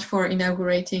very much for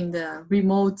inaugurating the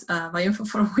remote Bioinfo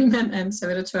for Women and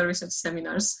Several Research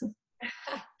Seminars.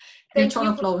 Mutual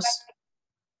applause.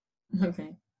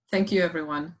 Okay. Thank you,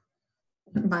 everyone.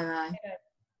 Bye-bye.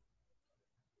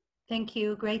 Thank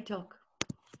you. Great talk.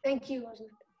 Thank you.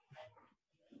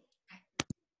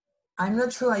 I'm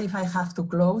not sure if I have to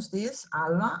close this,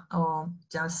 Alba, or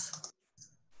just...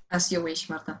 As you wish,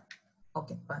 Marta.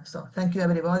 Okay, fine. So thank you,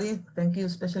 everybody. Thank you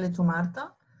especially to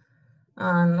Marta.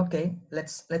 And okay,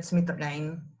 let's meet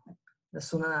again. The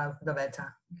sooner the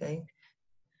better, okay?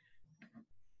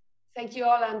 Thank you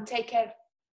all and take care.